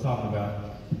see what I'm talking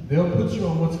about. They'll put you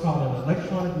on what's called an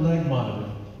electronic leg monitor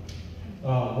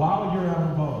while you're out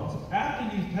on bond. So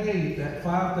after you've paid that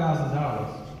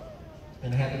 $5,000,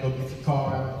 and had to go get your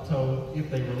car out of the tow if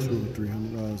they release it.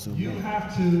 $300 You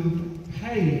have to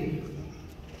pay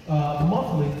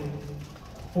monthly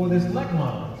for this leg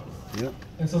monitor. Yep.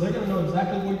 And so they're going to know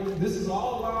exactly where, this is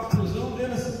all about presumed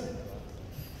innocent.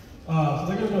 So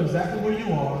they're going to know exactly where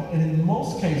you are, and in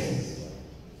most cases,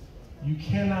 you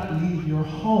cannot leave your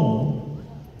home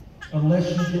unless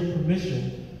you get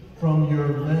permission from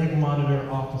your leg monitor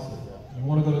officer. You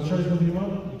want to go to church with your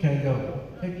mother? You can't go.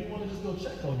 Heck, you want to just go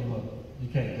check on your mother? You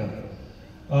can't go.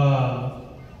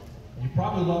 You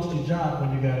probably lost your job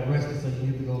when you got arrested, so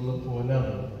you need to go look for another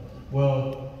one.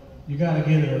 Well, you got to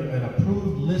get an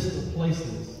approved list of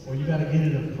places, or you got to get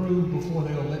it approved before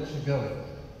they'll let you go.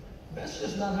 That's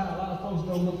just not how a lot of folks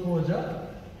go look for a job.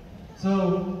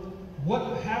 So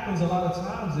what happens a lot of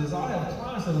times is I'll have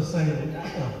clients that are saying,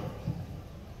 damn,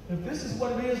 if this is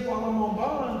what it is while I'm on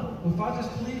bond, if I just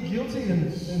plead guilty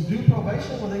and do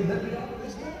probation, will they let me out of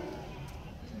this thing?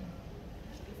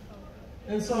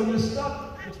 And so you're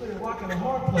stuck between a rock and a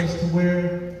hard place to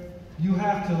where you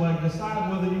have to like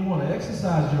decide whether you want to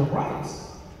exercise your rights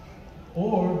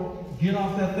or get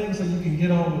off that thing so you can get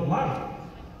on with life.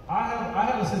 I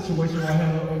had a situation where I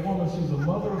had a woman, she was a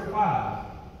mother of 5,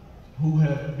 who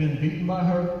had been beaten by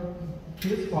her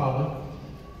kid's father,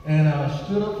 and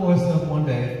stood up for herself one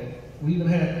day. We even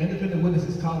had independent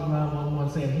witnesses calling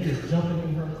 911 saying he is jumping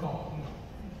in her car.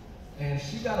 And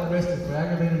she got arrested for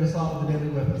aggravated assault with a deadly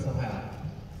weapon somehow.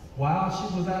 While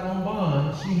she was out on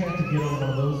bond, she had to get on one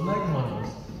of those leg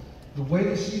monitors. The way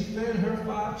that she fed her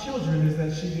 5 children is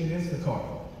that she did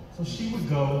Instacart. So she would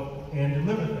go and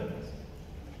deliver things.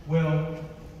 Well,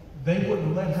 they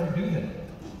wouldn't let her do that.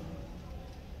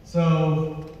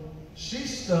 So she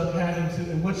stuck having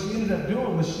to, and what she ended up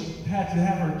doing was she had to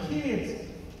have her kids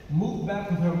move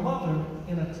back with her mother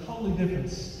in a totally different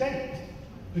state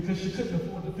because she couldn't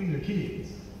afford to feed her kids.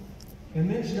 And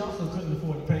then she also couldn't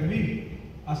afford to pay me.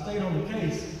 I stayed on the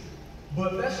case,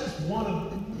 but that's just one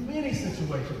of many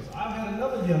situations. I've had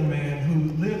another young man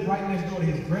who lived right next door to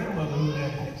his grandmother who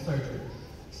had hip surgery.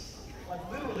 Like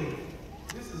literally,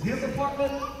 this is his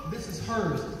apartment, this is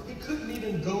hers. He couldn't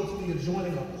even go to the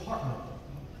adjoining apartment.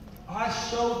 I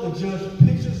showed the judge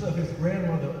pictures of his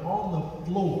grandmother on the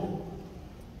floor.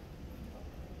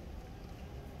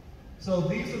 So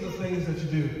these are the things that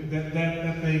you do, that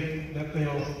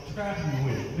they'll trap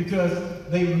you with, because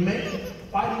they make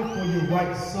fighting for your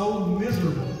rights so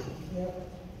miserable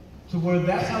to where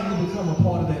that's how you become a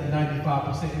part of that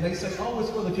 95%. And they say, oh, it's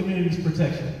for the community's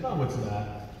protection. No, it's not.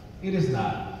 It is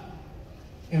not.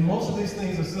 And most of these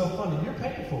things are self-funded. You're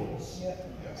paying for it. Yep.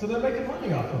 So they're making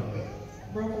money off of it.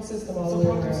 Broken system all It's a the way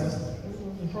broken around. system.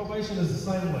 And probation is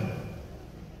the same way.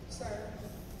 Sir.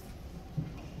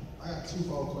 I got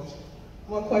 2-fold questions.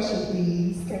 One question,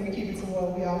 please. Can we keep it to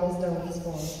one? We almost done with this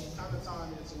one. Kind of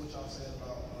tying into what y'all said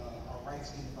about our rights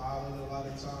getting violated a lot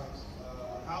of times.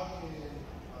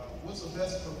 What's the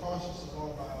best precautions to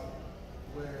go about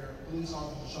where police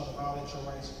officers try to violate your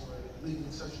rights for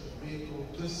illegally searching a vehicle,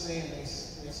 just saying they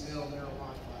smell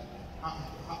marijuana?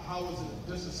 Like, how is it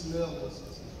just a smell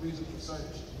is reason for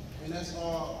search? And that's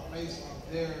all based on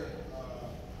their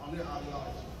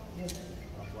ideology. Yes.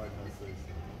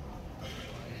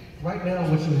 Right now,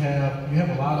 what you have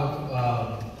a lot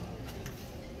of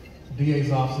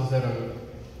DA's officers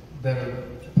that are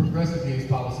progressive DA's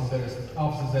policies, that are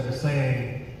officers that are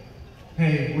saying,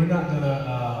 hey, we're not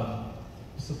gonna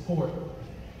support,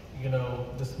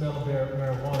 the smell of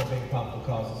marijuana being probable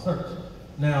cause of search.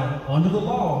 Now, under the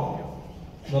law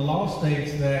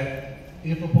states that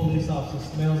if a police officer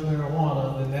smells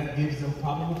marijuana, then that gives them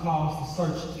probable cause to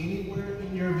search anywhere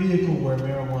in your vehicle where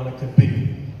marijuana could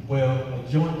be. Well, a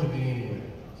joint could be anywhere.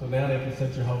 So now they can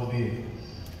search your whole vehicle.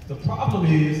 The problem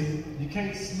is you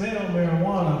can't smell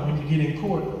marijuana when you get in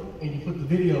court and you put the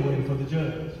video in for the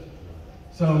judge.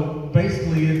 So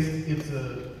basically it's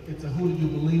a who do you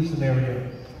believe scenario.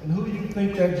 And who do you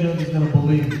think that judge is going to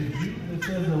believe? You that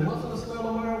says there wasn't a smell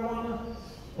of marijuana,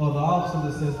 or the officer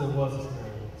that says there was a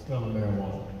smell of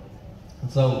marijuana?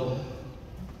 And so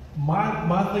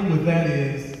my thing with that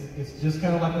is, it's just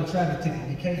kind of like a traffic ticket.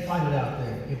 You can't fight it out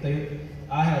there.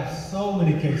 I have so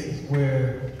many cases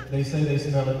where they say they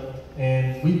smell it,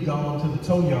 and we've gone to the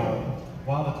tow yard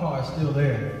while the car is still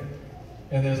there,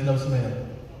 and there's no smell.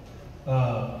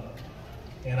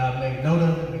 And I've made note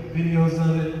of it, made videos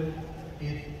of it.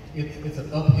 It's an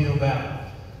uphill battle.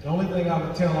 The only thing I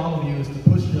would tell all of you is to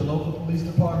push your local police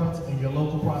departments and your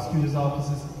local prosecutor's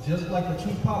offices, just like the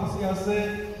truth policy I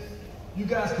said. You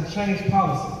guys can change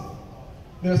policy.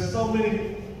 There's so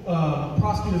many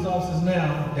prosecutor's offices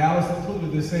now, Dallas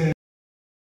included, that say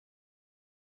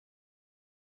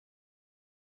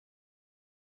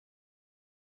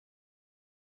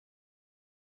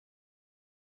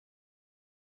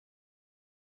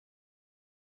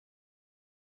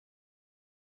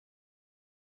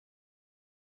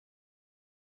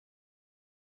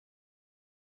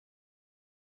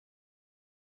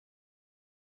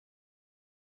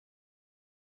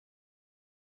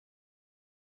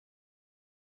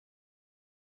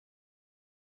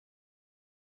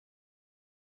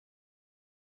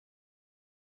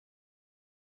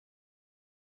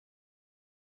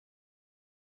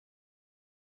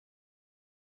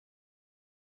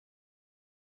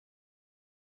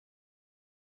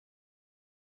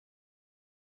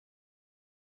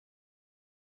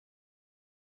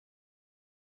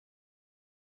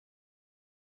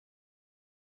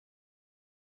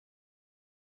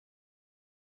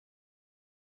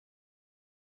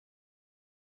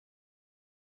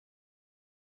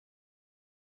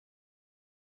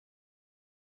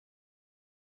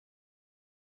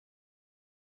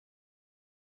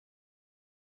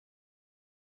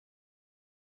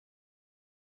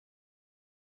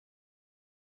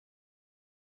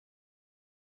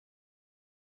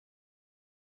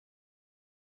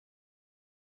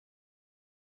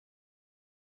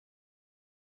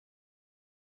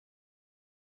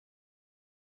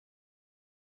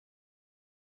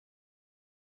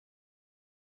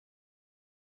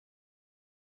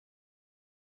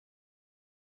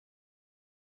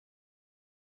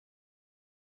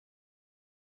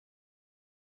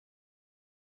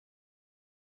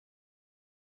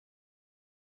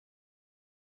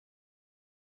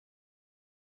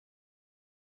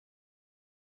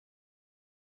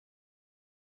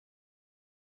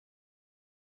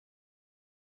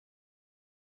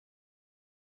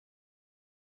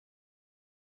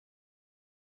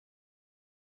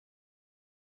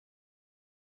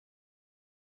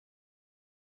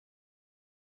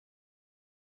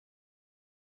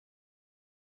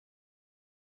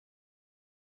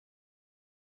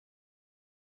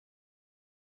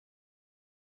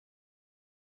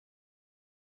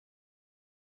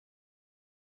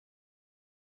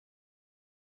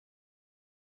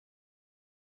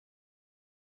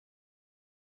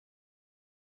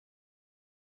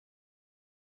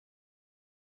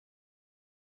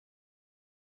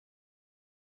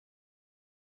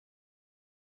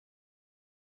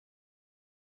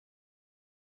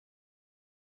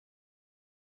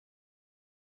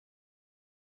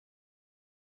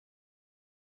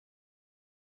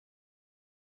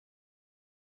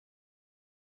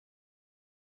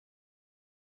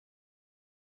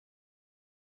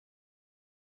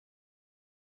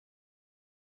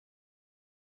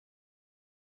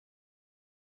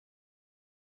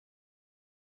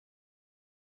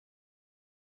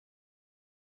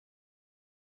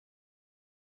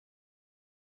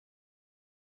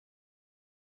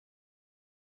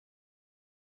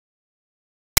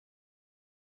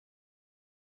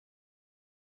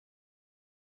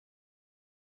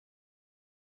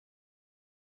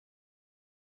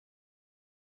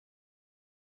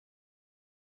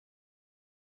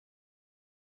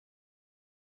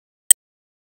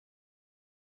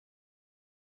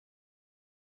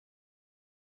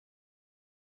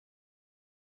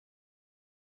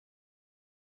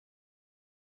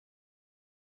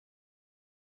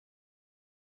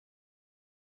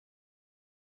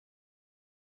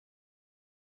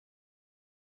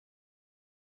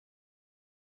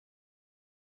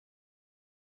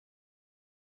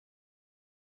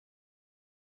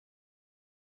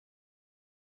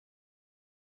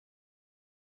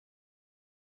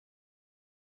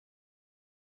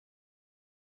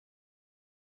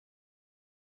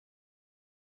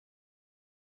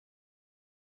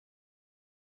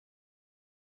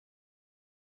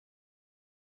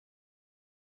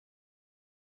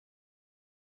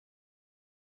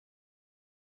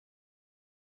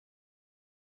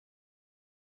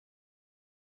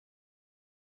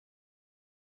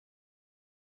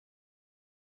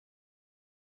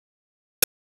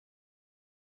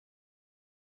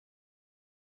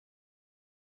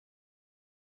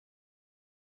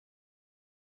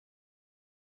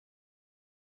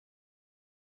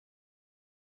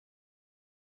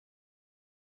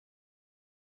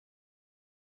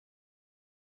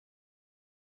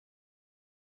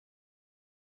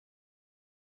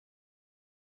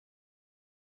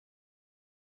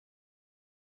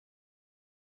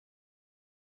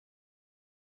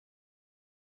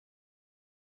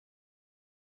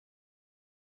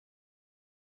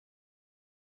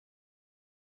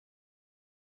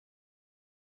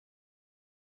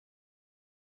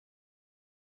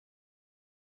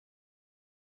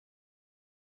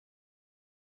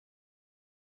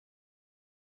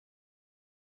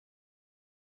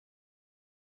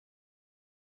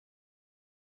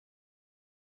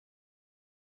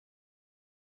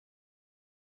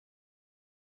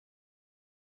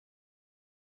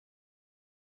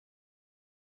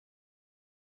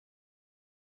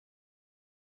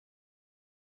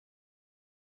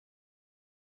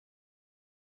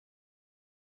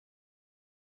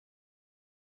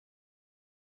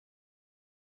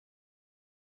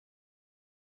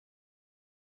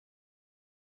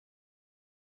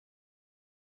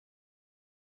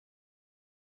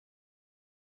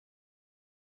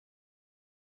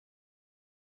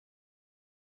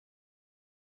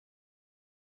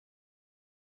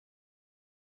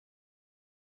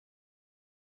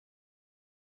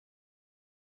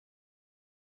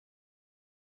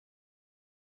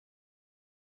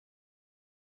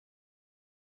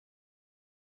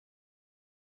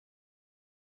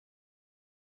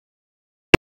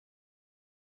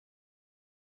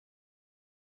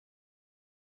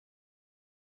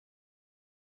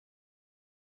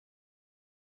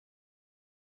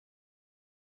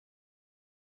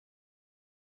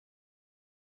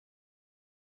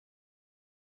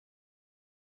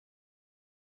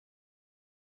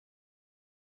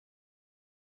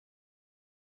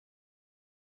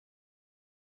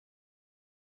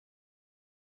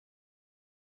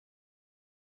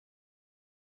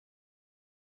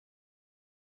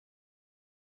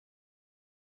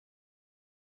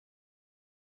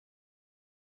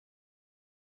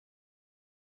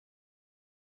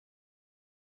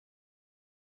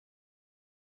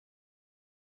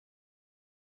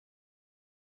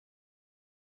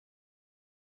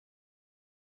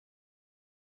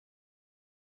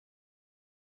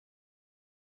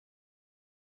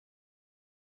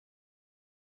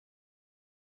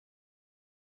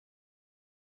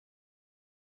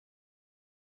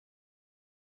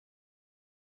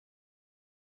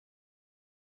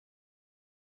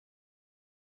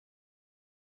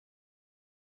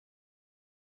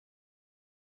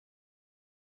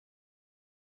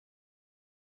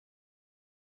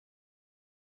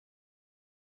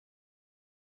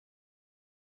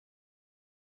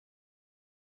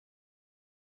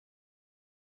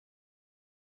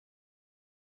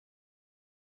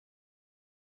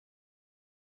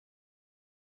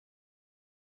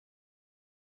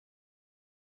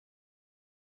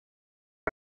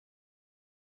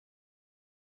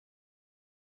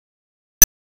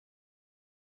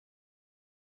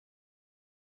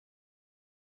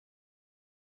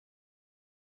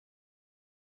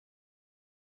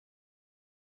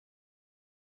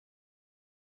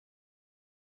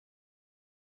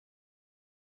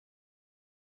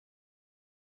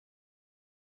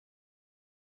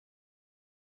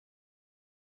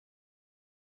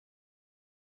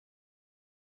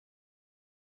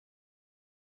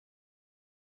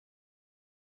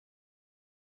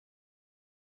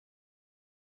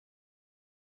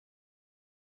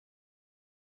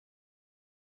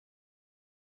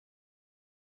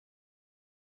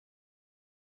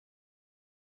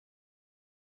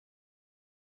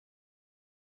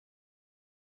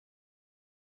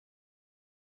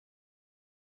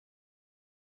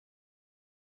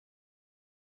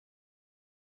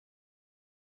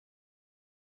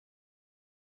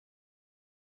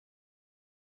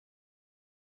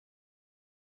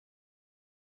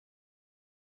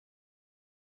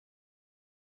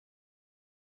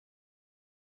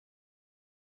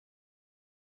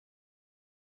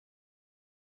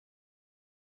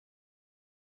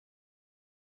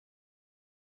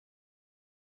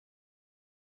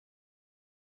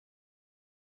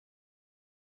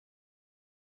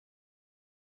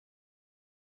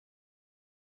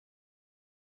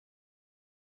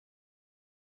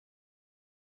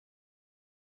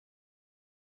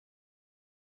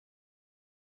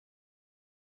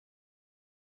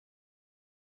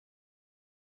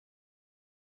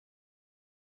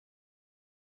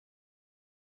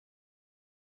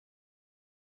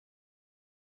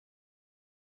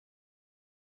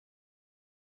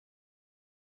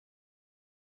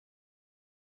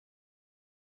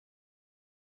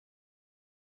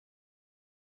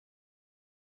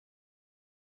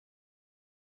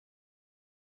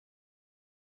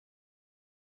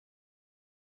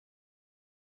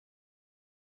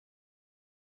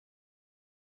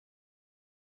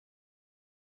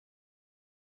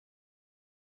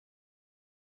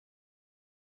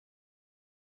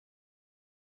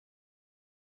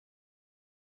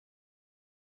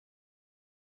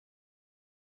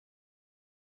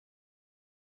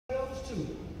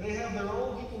They have their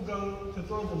own people go to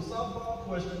throw them softball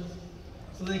questions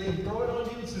so they can throw it on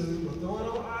YouTube or throw it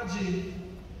on IG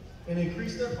and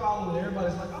increase their following. And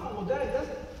everybody's like, oh, well, dang,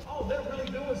 they're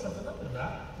really doing something. No, they're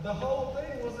not. The whole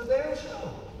thing was a damn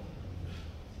show.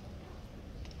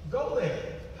 Go there.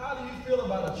 How do you feel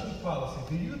about a truth policy?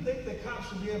 Do you think that cops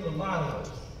should be able to lie to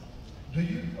us? Are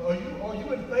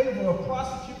you in favor of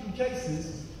prosecuting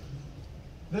cases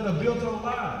that are built on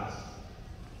lies?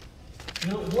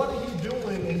 You know, what are you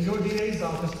doing in your DA's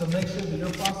office to make sure that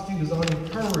your prosecutors are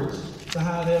encouraged to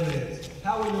hide evidence?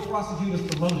 How are your prosecutors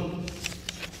promoted?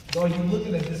 Or are you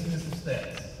looking at dismissive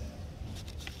stats?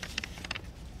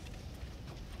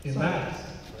 It matters.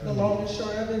 The long and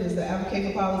short of it is the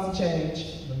advocate for policy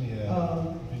change. Let me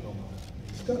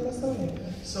Let's go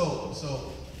ahead. So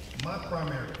my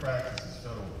primary practice is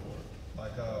federal court.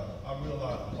 Like I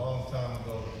realized a long time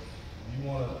ago,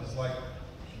 it's like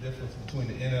the difference between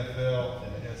the NFL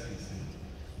and the SEC.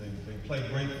 They play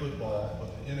great football, but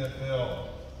the NFL,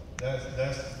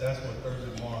 that's what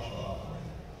urgent martial operated.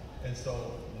 And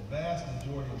so the vast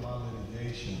majority of my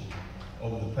litigation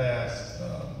over the past,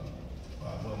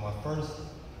 my first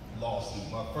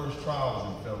lawsuit, my first trial was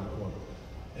in federal court,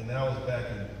 and that was back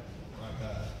in, my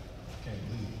God, I can't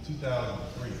believe it,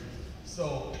 2003.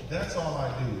 So that's all I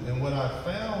do. And what I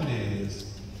found is,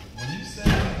 when you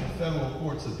send people federal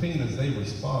court subpoenas, they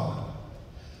respond.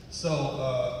 So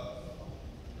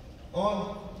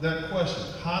on that question,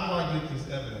 how do I get this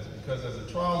evidence? Because as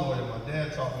a trial lawyer, my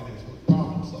dad taught me this with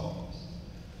problem solvers.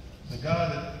 The guy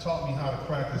that taught me how to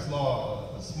practice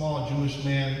law, a small Jewish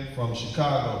man from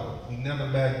Chicago, he never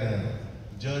backed down.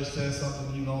 The judge says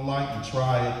something you don't like, you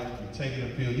try it, you take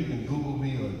an appeal. You can Google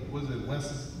me, or was it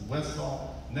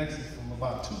Westall Nexus, from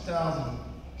about 2000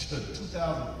 to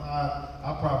 2005,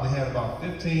 I probably had about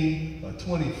 15 or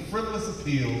 20 frivolous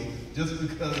appeals just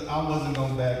because I wasn't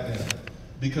gonna back down.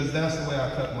 Because that's the way I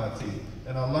cut my teeth.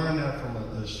 And I learned that from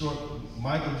a short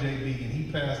Michael J. Began.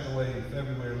 He passed away in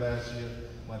February last year.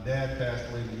 My dad passed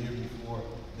away the year before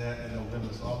that in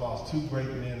November. So I lost two great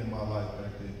men in my life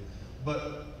back then.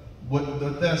 But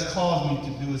what that's caused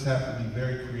me to do is have to be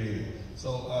very creative.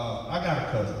 So I got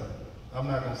a cousin. I'm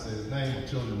not gonna say his name, but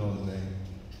children know his name.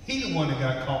 He the one that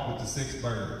got caught with the 6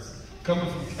 birds, coming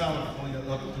from California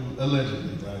up to,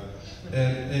 allegedly, right?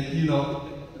 And you know,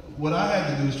 what I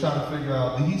had to do is try to figure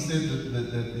out, he said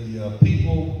that the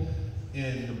people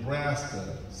in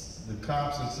Nebraska, the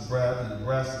cops in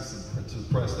Nebraska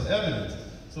suppressed the evidence.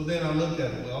 So then I looked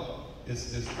at it, well,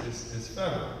 it's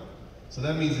federal. So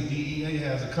that means the DEA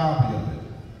has a copy of it.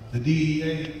 The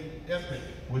DEA Epic,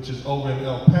 which is over in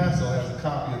El Paso, has a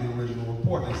copy of the original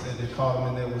report. They said they caught him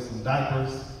in there with some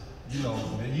diapers, the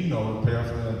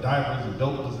paraphernalia, diapers, the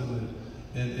dope was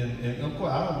and of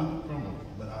course, I don't do criminal,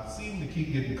 but I seem to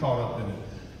keep getting caught up in it.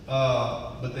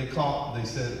 But they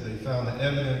said they found the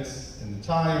evidence in the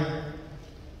tire.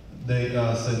 They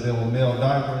said there were male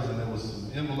diapers and there was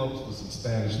some envelopes with some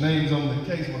Spanish names on them.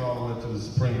 The case went all the way up to the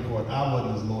Supreme Court. I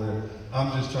wasn't his lawyer.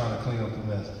 I'm just trying to clean up the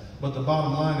mess. But the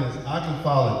bottom line is, I can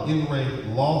file an in-rate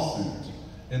lawsuit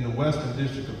in the Western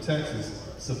District of Texas,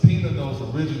 subpoena those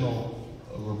original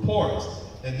reports,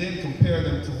 and then compare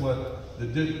them to what the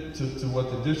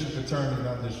district attorney,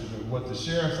 what the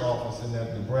sheriff's office in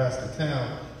that Nebraska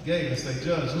town gave, and say,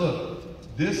 Judge,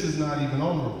 look, this is not even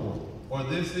on the report, or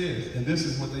this is, and this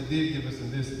is what they did give us,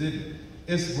 and this didn't.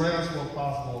 It's grounds for a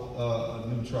possible a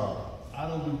new trial. I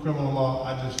don't do criminal law.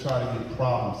 I just try to get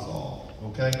problem solved.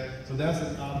 Okay, so that's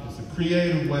a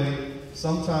creative way.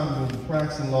 Sometimes when you're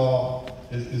practicing law,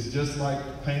 it's just like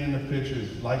painting a picture,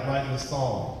 it's like writing a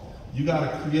song. You got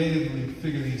to creatively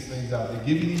figure these things out.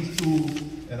 They give you these tools,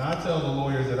 and I tell the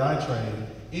lawyers that I train,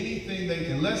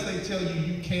 unless they tell you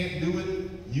you can't do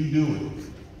it, you do it.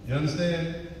 You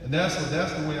understand? And that's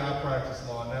the way I practice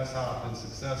law, and that's how I've been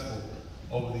successful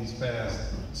over these past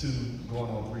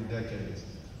going on 3 decades.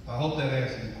 I hope that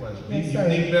answers your question. Yes, you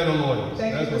need better lawyers.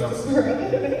 Thank That's you, what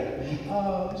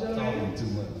I'm saying. Talking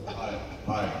too much.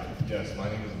 Hi. Yes, my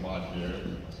name is Ahmad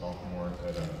Jared, a sophomore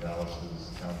at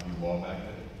Dallas's County Law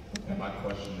Magnet. And my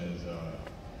question is,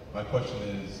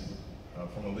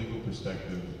 from a legal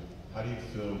perspective, how do you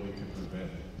feel we could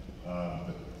prevent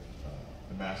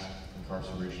the mass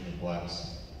incarceration of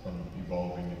blacks from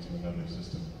evolving into another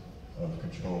system of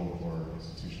control or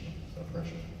institutional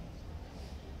oppression?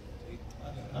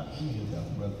 I can hear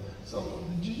that, brother. So,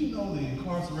 did you know the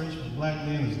incarceration of black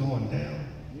men is going down?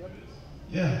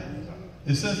 Yeah.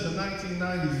 It says the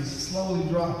 1990s is slowly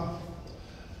dropping.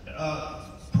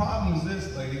 Problem is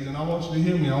this, ladies, and I want you to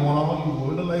hear me. I want all you,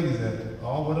 where the ladies at?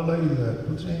 Where the ladies at?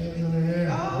 Put your hands in the air.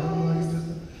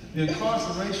 The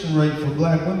incarceration rate for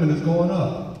black women is going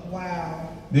up. Wow.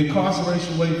 The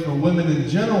incarceration rate for women in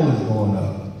general is going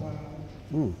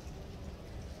up.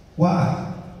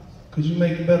 Why? Because you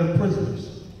make better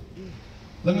prisoners.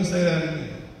 Let me say that again.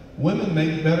 Women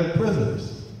make better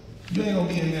prisoners. You ain't gonna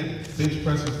be in there bench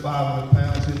pressing 500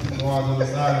 pounds, hitting guards on the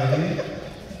side of the head.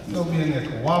 You gonna be in there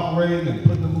cooperating and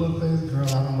putting them little things. Girl,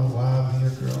 I don't know why I'm here,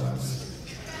 girl.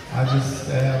 I just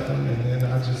stabbed them and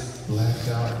then I just blacked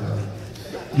out, girl.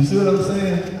 You see what I'm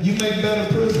saying? You make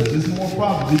better prisons. It's more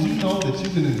profit. Did you know that you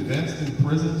can invest in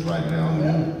prisons right now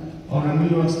on the New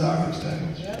York Stock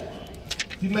Exchange?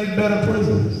 You make better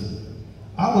prisons.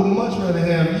 I would much rather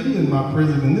have you in my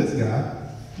prison than this guy.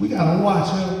 We gotta watch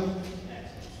him.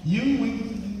 You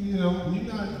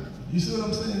see what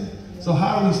I'm saying? So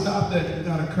how do we stop that? You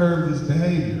gotta curb this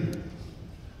behavior.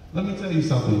 Let me tell you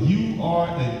something. You are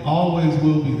and always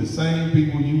will be the same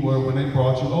people you were when they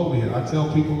brought you over here. I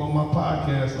tell people on my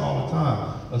podcast all the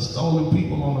time, a stolen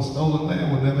people on a stolen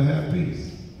land will never have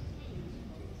peace.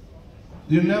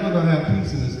 You're never gonna have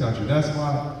peace in this country. That's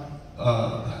why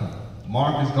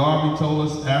Marcus Garvey told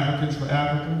us Africans for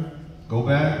Africa, go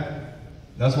back.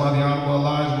 That's why the Honorable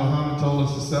Elijah Muhammad told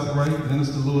us to separate.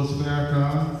 Minister Louis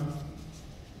Farrakhan,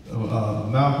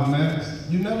 Malcolm X.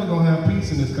 You're never going to have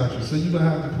peace in this country, so you're going to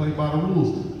have to play by the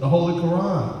rules. The Holy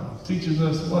Quran teaches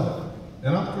us what?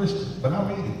 And I'm Christian, but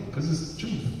I read it because it's the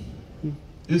truth.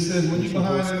 It says when you're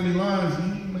behind enemy lines,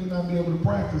 you may not be able to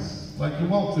practice like you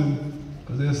want to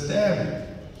because they'll stab you.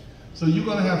 So you're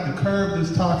going to have to curb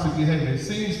this toxic behavior. It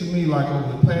seems to me like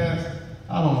over the past,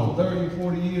 30,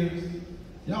 40 years,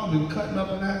 y'all been cutting up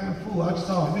and acting a fool. I just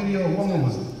saw a video, a woman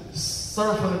was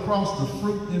surfing across the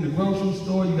fruit in the grocery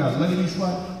store. You got ladies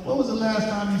fighting. When was the last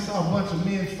time you saw a bunch of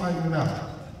men fighting it out?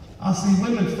 I see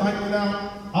women fighting it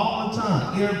out all the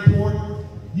time. Airport.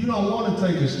 You don't want to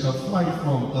take a flight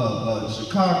from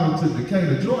Chicago to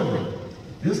Decatur, Georgia.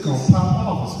 It's going to pop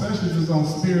off, especially if it's on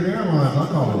Spirit Airlines. I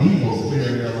call it evil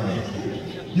Spirit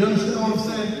Airlines. You understand what I'm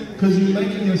saying? Because you're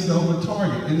making yourself a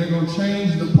target, and they're going to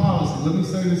change the policy. Let me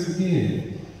say this again.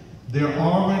 They're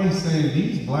already saying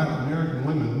these black American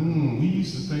women, we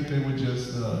used to think they were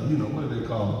just, what do they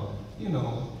call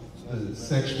it?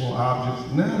 Sexual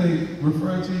objects. Now they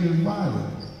refer to you as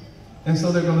violence. And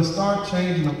so they're going to start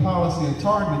changing the policy and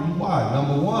targeting you. Why?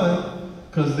 Number one,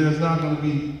 because there's not going to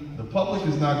be, the public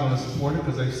is not going to support it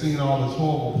because they've seen all this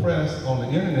horrible press on the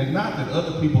internet. Not that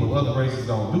other people of other races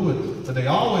don't do it, but they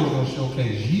always going to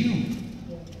showcase you.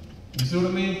 You see what I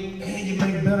mean? And you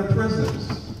make better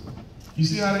prisoners. You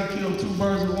see how they kill two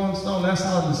birds with one stone? That's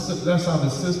how the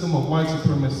system of white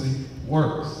supremacy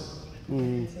works.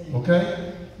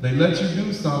 Okay? They let you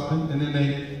do something, and then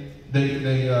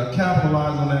they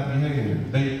capitalize on that behavior.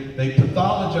 They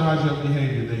pathologize your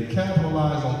behavior. They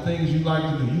capitalize on things you like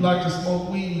to do. You like to smoke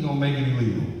weed, we're gonna make it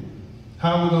illegal.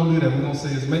 How are we gonna do that? We're gonna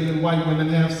say it's making white women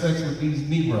have sex with these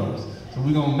Negroes. So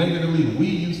we're gonna make it illegal.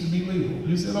 Weed used to be legal.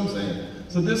 You see what I'm saying?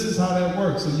 So this is how that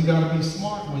works. So you gotta be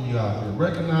smart when you're out there.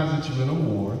 Recognize that you're in a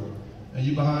war and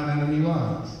you're behind enemy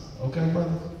lines. Okay,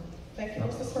 brother? Thank you,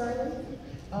 Mr. Spurgeon.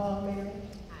 Mary.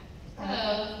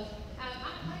 Hello.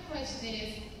 My question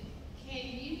is, can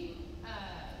you,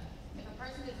 if a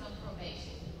person is on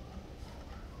probation,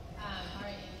 or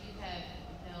if you have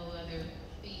no other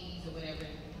fees or whatever,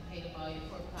 you paid up all your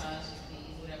court costs, your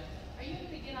fees, whatever, are you able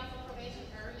to get off of probation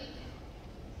early?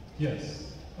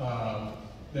 Yes.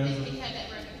 If you have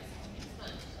that record,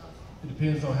 it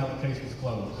depends on how the case was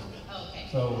closed. Okay.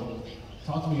 So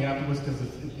talk to me afterwards because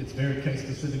it's very case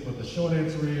specific, but the short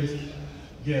answer is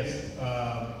yes,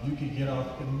 you can get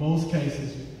off, in most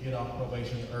cases, you can get off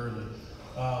probation early.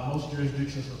 Most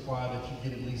jurisdictions require that you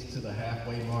get at least to the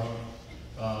halfway mark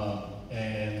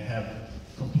and have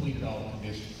completed all the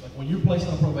conditions. Like when you're placed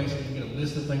on probation, you get a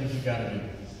list of things you gotta do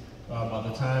by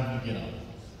the time you get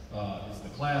off. It's the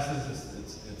classes,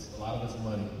 it's a lot of it's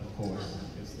money, of course.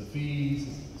 It's the fees,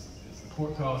 it's the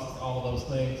court costs, it's all of those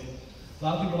things. A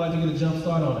lot of people like to get a jump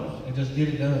start on it and just get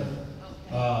it done.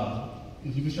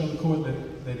 If you can show the court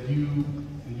that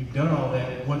you've done all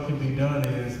that, what can be done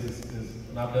is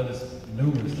and I've done this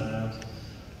numerous times,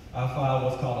 I file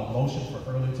what's called a motion for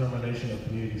early termination of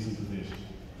community supervision.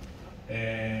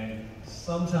 And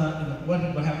sometimes, what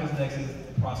happens next is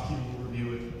the prosecutor will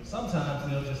review it.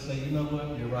 Sometimes they'll just say, you know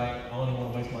what, you're right, I don't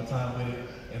want to waste my time with it,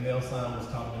 and they'll sign what's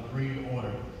called an agreed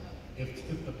order.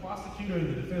 If the prosecutor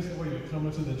and the defense lawyer are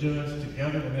coming to the judge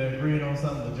together and they're agreeing on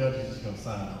something, the judge is just going to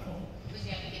sign off on it. But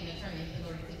you have to get an attorney in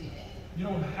order to do that. You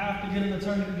don't have to get an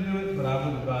attorney to do it, but I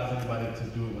wouldn't advise anybody to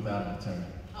do it without an attorney.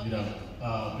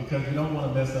 Okay. Because you don't want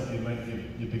to mess up your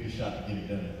biggest shot to get it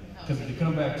done. Because if you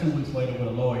come back 2 weeks later with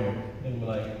a lawyer, they'll be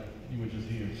like, you were just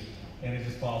here. And it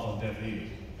just falls on deaf ears.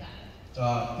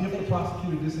 If the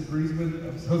prosecutor disagrees with it,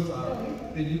 I'm so sorry,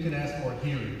 then you can ask for a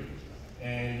hearing.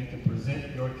 And you can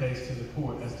present your case to the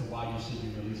court as to why you should be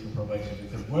released from probation.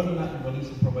 Because whether or not you're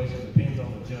released from probation depends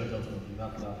on the judge ultimately,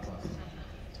 not the prosecutor.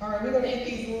 All right, we're gonna get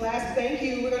these last, thank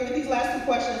you. We're gonna get these last two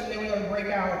questions and then we're gonna break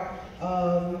out,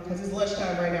 because it's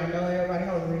lunchtime right now. I know everybody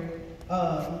hungry.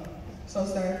 So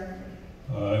sir.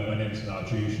 My name is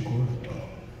Nasheed.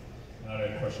 I had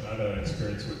a question. I had an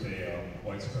experience with a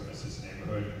white supremacist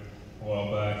neighborhood a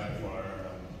while back where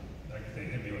they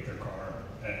hit me with their car,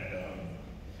 and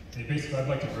they basically, I'd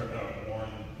like to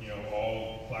warn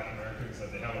all Black Americans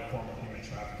that they have a form of human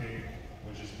trafficking,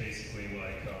 which is basically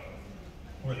like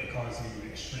where they cause you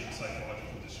extreme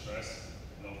psychological distress.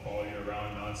 They'll follow you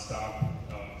around nonstop,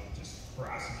 just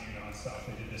harassing you nonstop.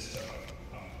 They did this to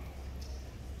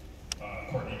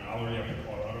Courtney Mallory up in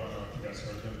Colorado. I don't know if you guys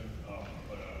heard of him,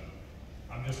 but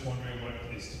I'm just wondering what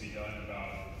is to be done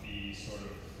about the sort of,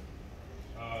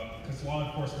 because law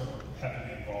enforcement were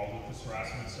heavily involved with this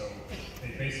harassment, so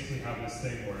they basically have this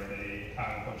thing where they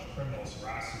have a bunch of criminals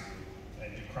harass you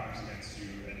and do crimes against you,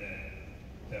 and then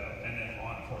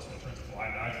law enforcement turns a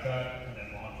blind eye to that, and then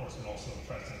law enforcement also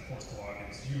tries to enforce the law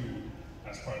against you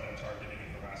as part of that targeting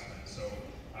and harassment. So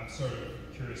I'm sort of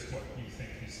curious what you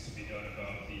think needs to be done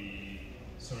about the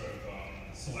sort of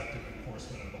selective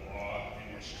enforcement of the law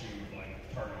in which to like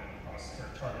target and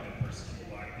persecute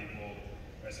Black people,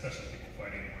 especially people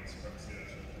fighting white supremacy, that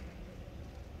sort of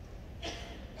thing.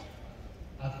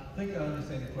 I think I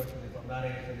understand the question. If I'm not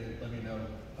answering it, let me know.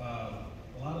 A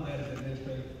lot of that is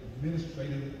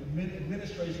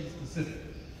administration specific.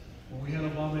 When we had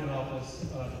Obama in office,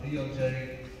 the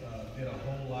DOJ did a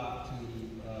whole lot to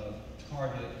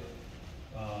target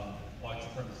white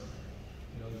supremacy.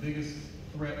 The biggest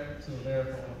threat to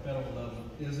America on a federal level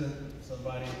isn't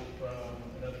somebody from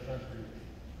another country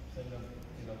sending them,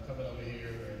 coming over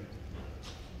here and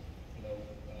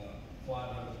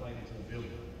flying another plane into a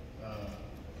building.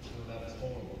 That is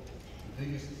horrible. The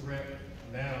biggest threat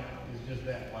now is just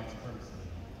that, white supremacy.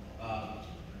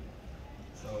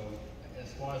 So as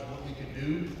far as what we can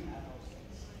do,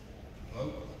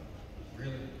 vote.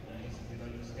 Really, you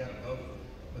just gotta vote.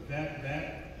 But that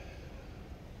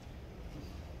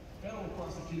federal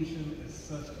prosecution is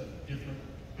such a different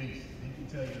beast. He can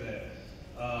tell you that.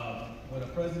 When a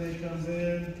president comes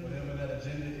in, whatever that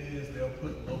agenda is, they'll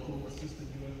put local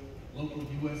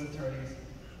U.S. attorneys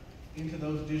into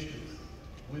those districts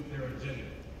with their agenda.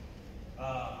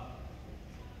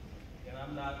 And I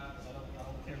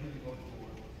don't care who you voted for,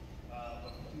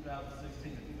 but from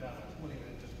 2016 to 2020,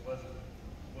 it just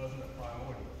wasn't a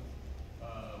priority.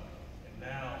 And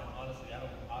now, honestly, I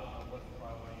don't know what the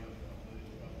priority of the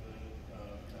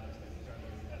United States Attorney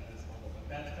is at this moment, but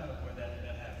that's kind of where that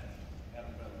happened.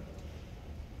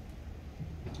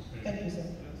 Thank you, sir.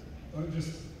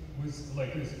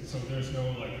 So there's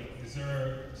no is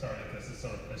there, sorry if this is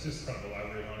let's just kind of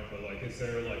elaborate on it, but is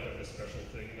there a special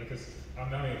thing? Because I'm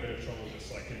having a bit of trouble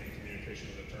just getting communication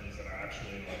with attorneys that are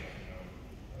actually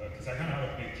because I kind of have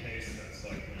a big case that's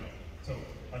so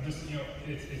I'm just,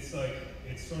 it's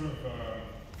sort of,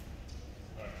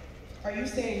 Are you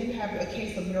saying you have a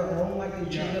case of your own, like you're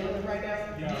dealing with right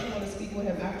now? Yeah. Do you want to speak with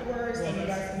him afterwards? Well, so you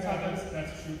guys can talk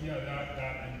that's true. Yeah,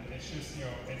 that, and it's just,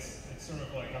 it's sort of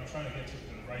I'm trying to get to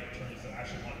the right attorneys that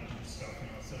actually want to do stuff,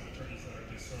 instead of attorneys that are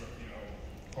just sort of,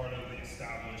 part of the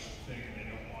established thing, and they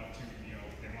don't want to,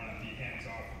 they want to be hands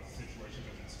off with the situation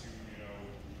because it's too,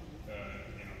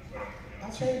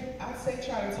 I'd say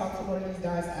try to talk to one of these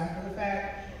guys after the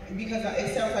fact, because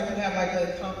it sounds like you have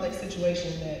a complex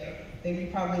situation that you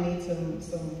probably need some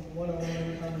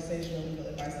one-on-one conversation or legal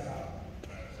advice about.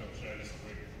 So should I just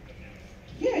wait?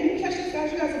 Yeah, you can catch these guys.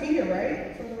 You guys will be here,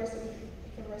 right? For the rest of the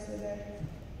day.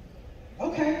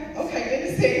 Okay, good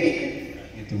to see you.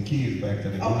 Get them kids back to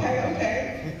the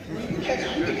Okay. You can catch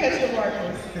the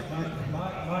markers.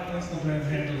 My Instagram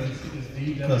handle is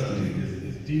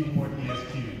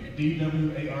DWardESQ.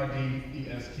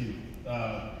 DWardESQ.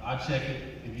 I check it.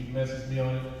 If you message me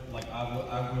on it, I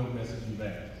will message you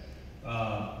back.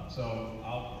 So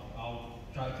I'll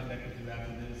try to connect with you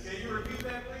after this. Can you repeat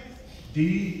that, please?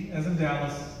 D as in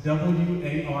Dallas,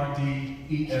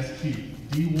 WARDESQ.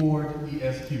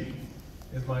 DWardESQ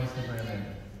is my Instagram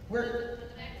handle. We're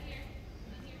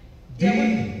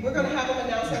going to have them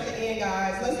announced at the end,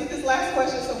 guys. Let's get this last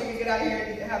question so we can get out of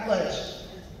here and have lunch.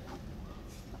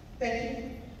 Thank you.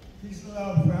 Peace and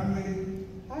love, family.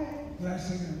 Hi.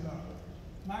 Blessing and love.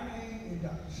 My name is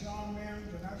Dr. Sean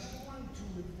Mims, and I just want to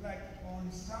reflect on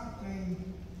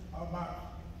something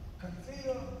about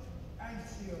conceal and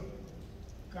seal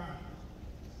guns.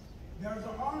 There's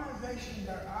an organization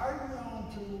that I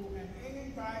belong to, and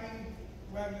anybody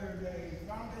whether the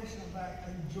Foundation of Black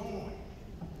can join.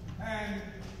 And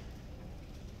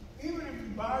even if you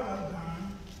buy a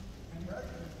gun and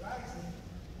register a license,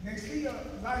 they see a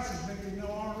license that they know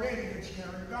already that you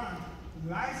carry a gun,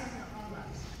 licensed and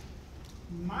unlicensed.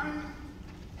 My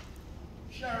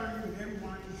sharing with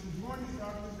everyone is to join this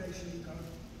organization because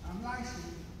I'm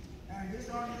licensed, and this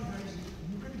organization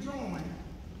you can join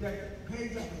that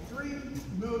pays up to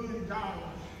 $3 million.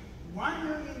 $1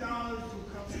 million to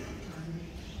cover the attorney,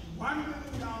 $1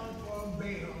 million for a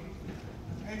bail,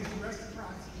 and it's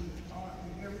reciprocity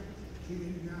in every city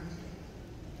in the United States.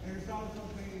 And it's also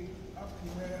paid up to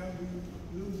wherever you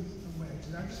lose some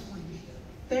wages. I just wanted to share.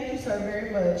 Thank you, sir, very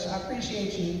much. I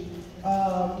appreciate you.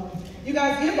 You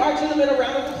guys give our gentlemen a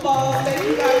round of applause. Thank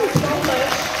you guys so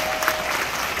much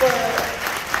for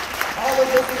all of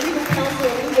this legal counsel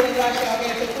and legal advice y'all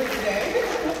gave for free today.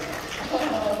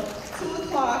 2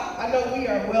 o'clock, I know we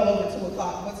are well over 2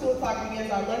 o'clock, but 2 o'clock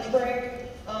begins our lunch break.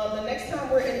 The next time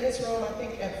we're in this room, I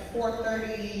think at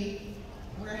 4:30,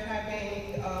 we're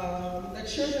having the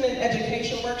Children in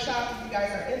Education workshop if you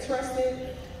guys are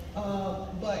interested.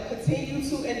 But continue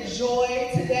to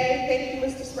enjoy today. Thank you,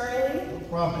 Mr. Sperling. No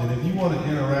problem. And if you want to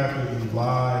interact with me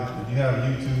live, if you have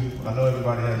YouTube, I know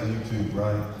everybody has YouTube,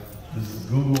 right? Just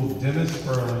Google Dennis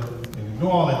Sperling, and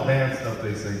ignore all the advanced stuff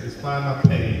they say. Just find my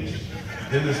page,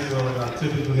 Dennis Sperling. I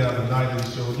typically have a nightly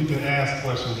show. You can ask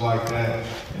questions like that,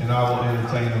 and I will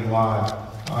entertain them live.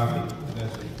 All right,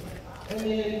 that's it. And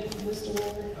then, Mr.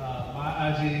 Ward. My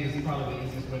IG is probably the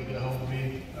easiest way to get a hold of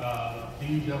me.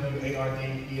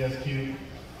 DWARDESQ,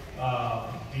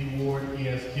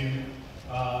 DWARDESQ.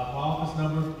 My office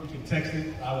number, you can text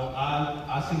it. I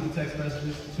see the text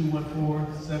messages,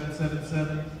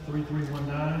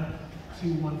 214-777-3319,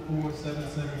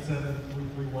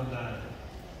 214-777-3319.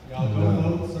 Y'all go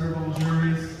vote, serve on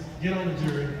juries, get on the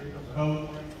jury, vote,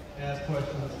 ask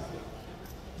questions.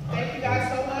 Thank you guys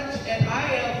so much. And I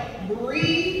am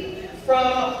Bree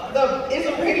from the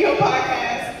Ism Radio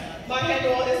Podcast. My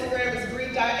handle on Instagram is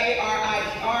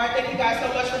Bree.ARIER. Thank you guys so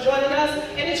much for joining us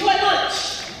and enjoy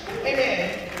lunch.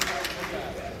 Amen.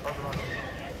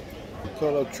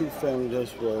 Call Up True Family,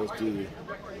 this was the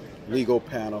legal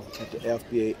panel at the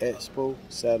FBA Expo,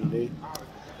 Saturday,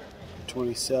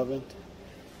 27th.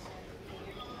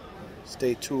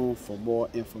 Stay tuned for more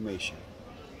information.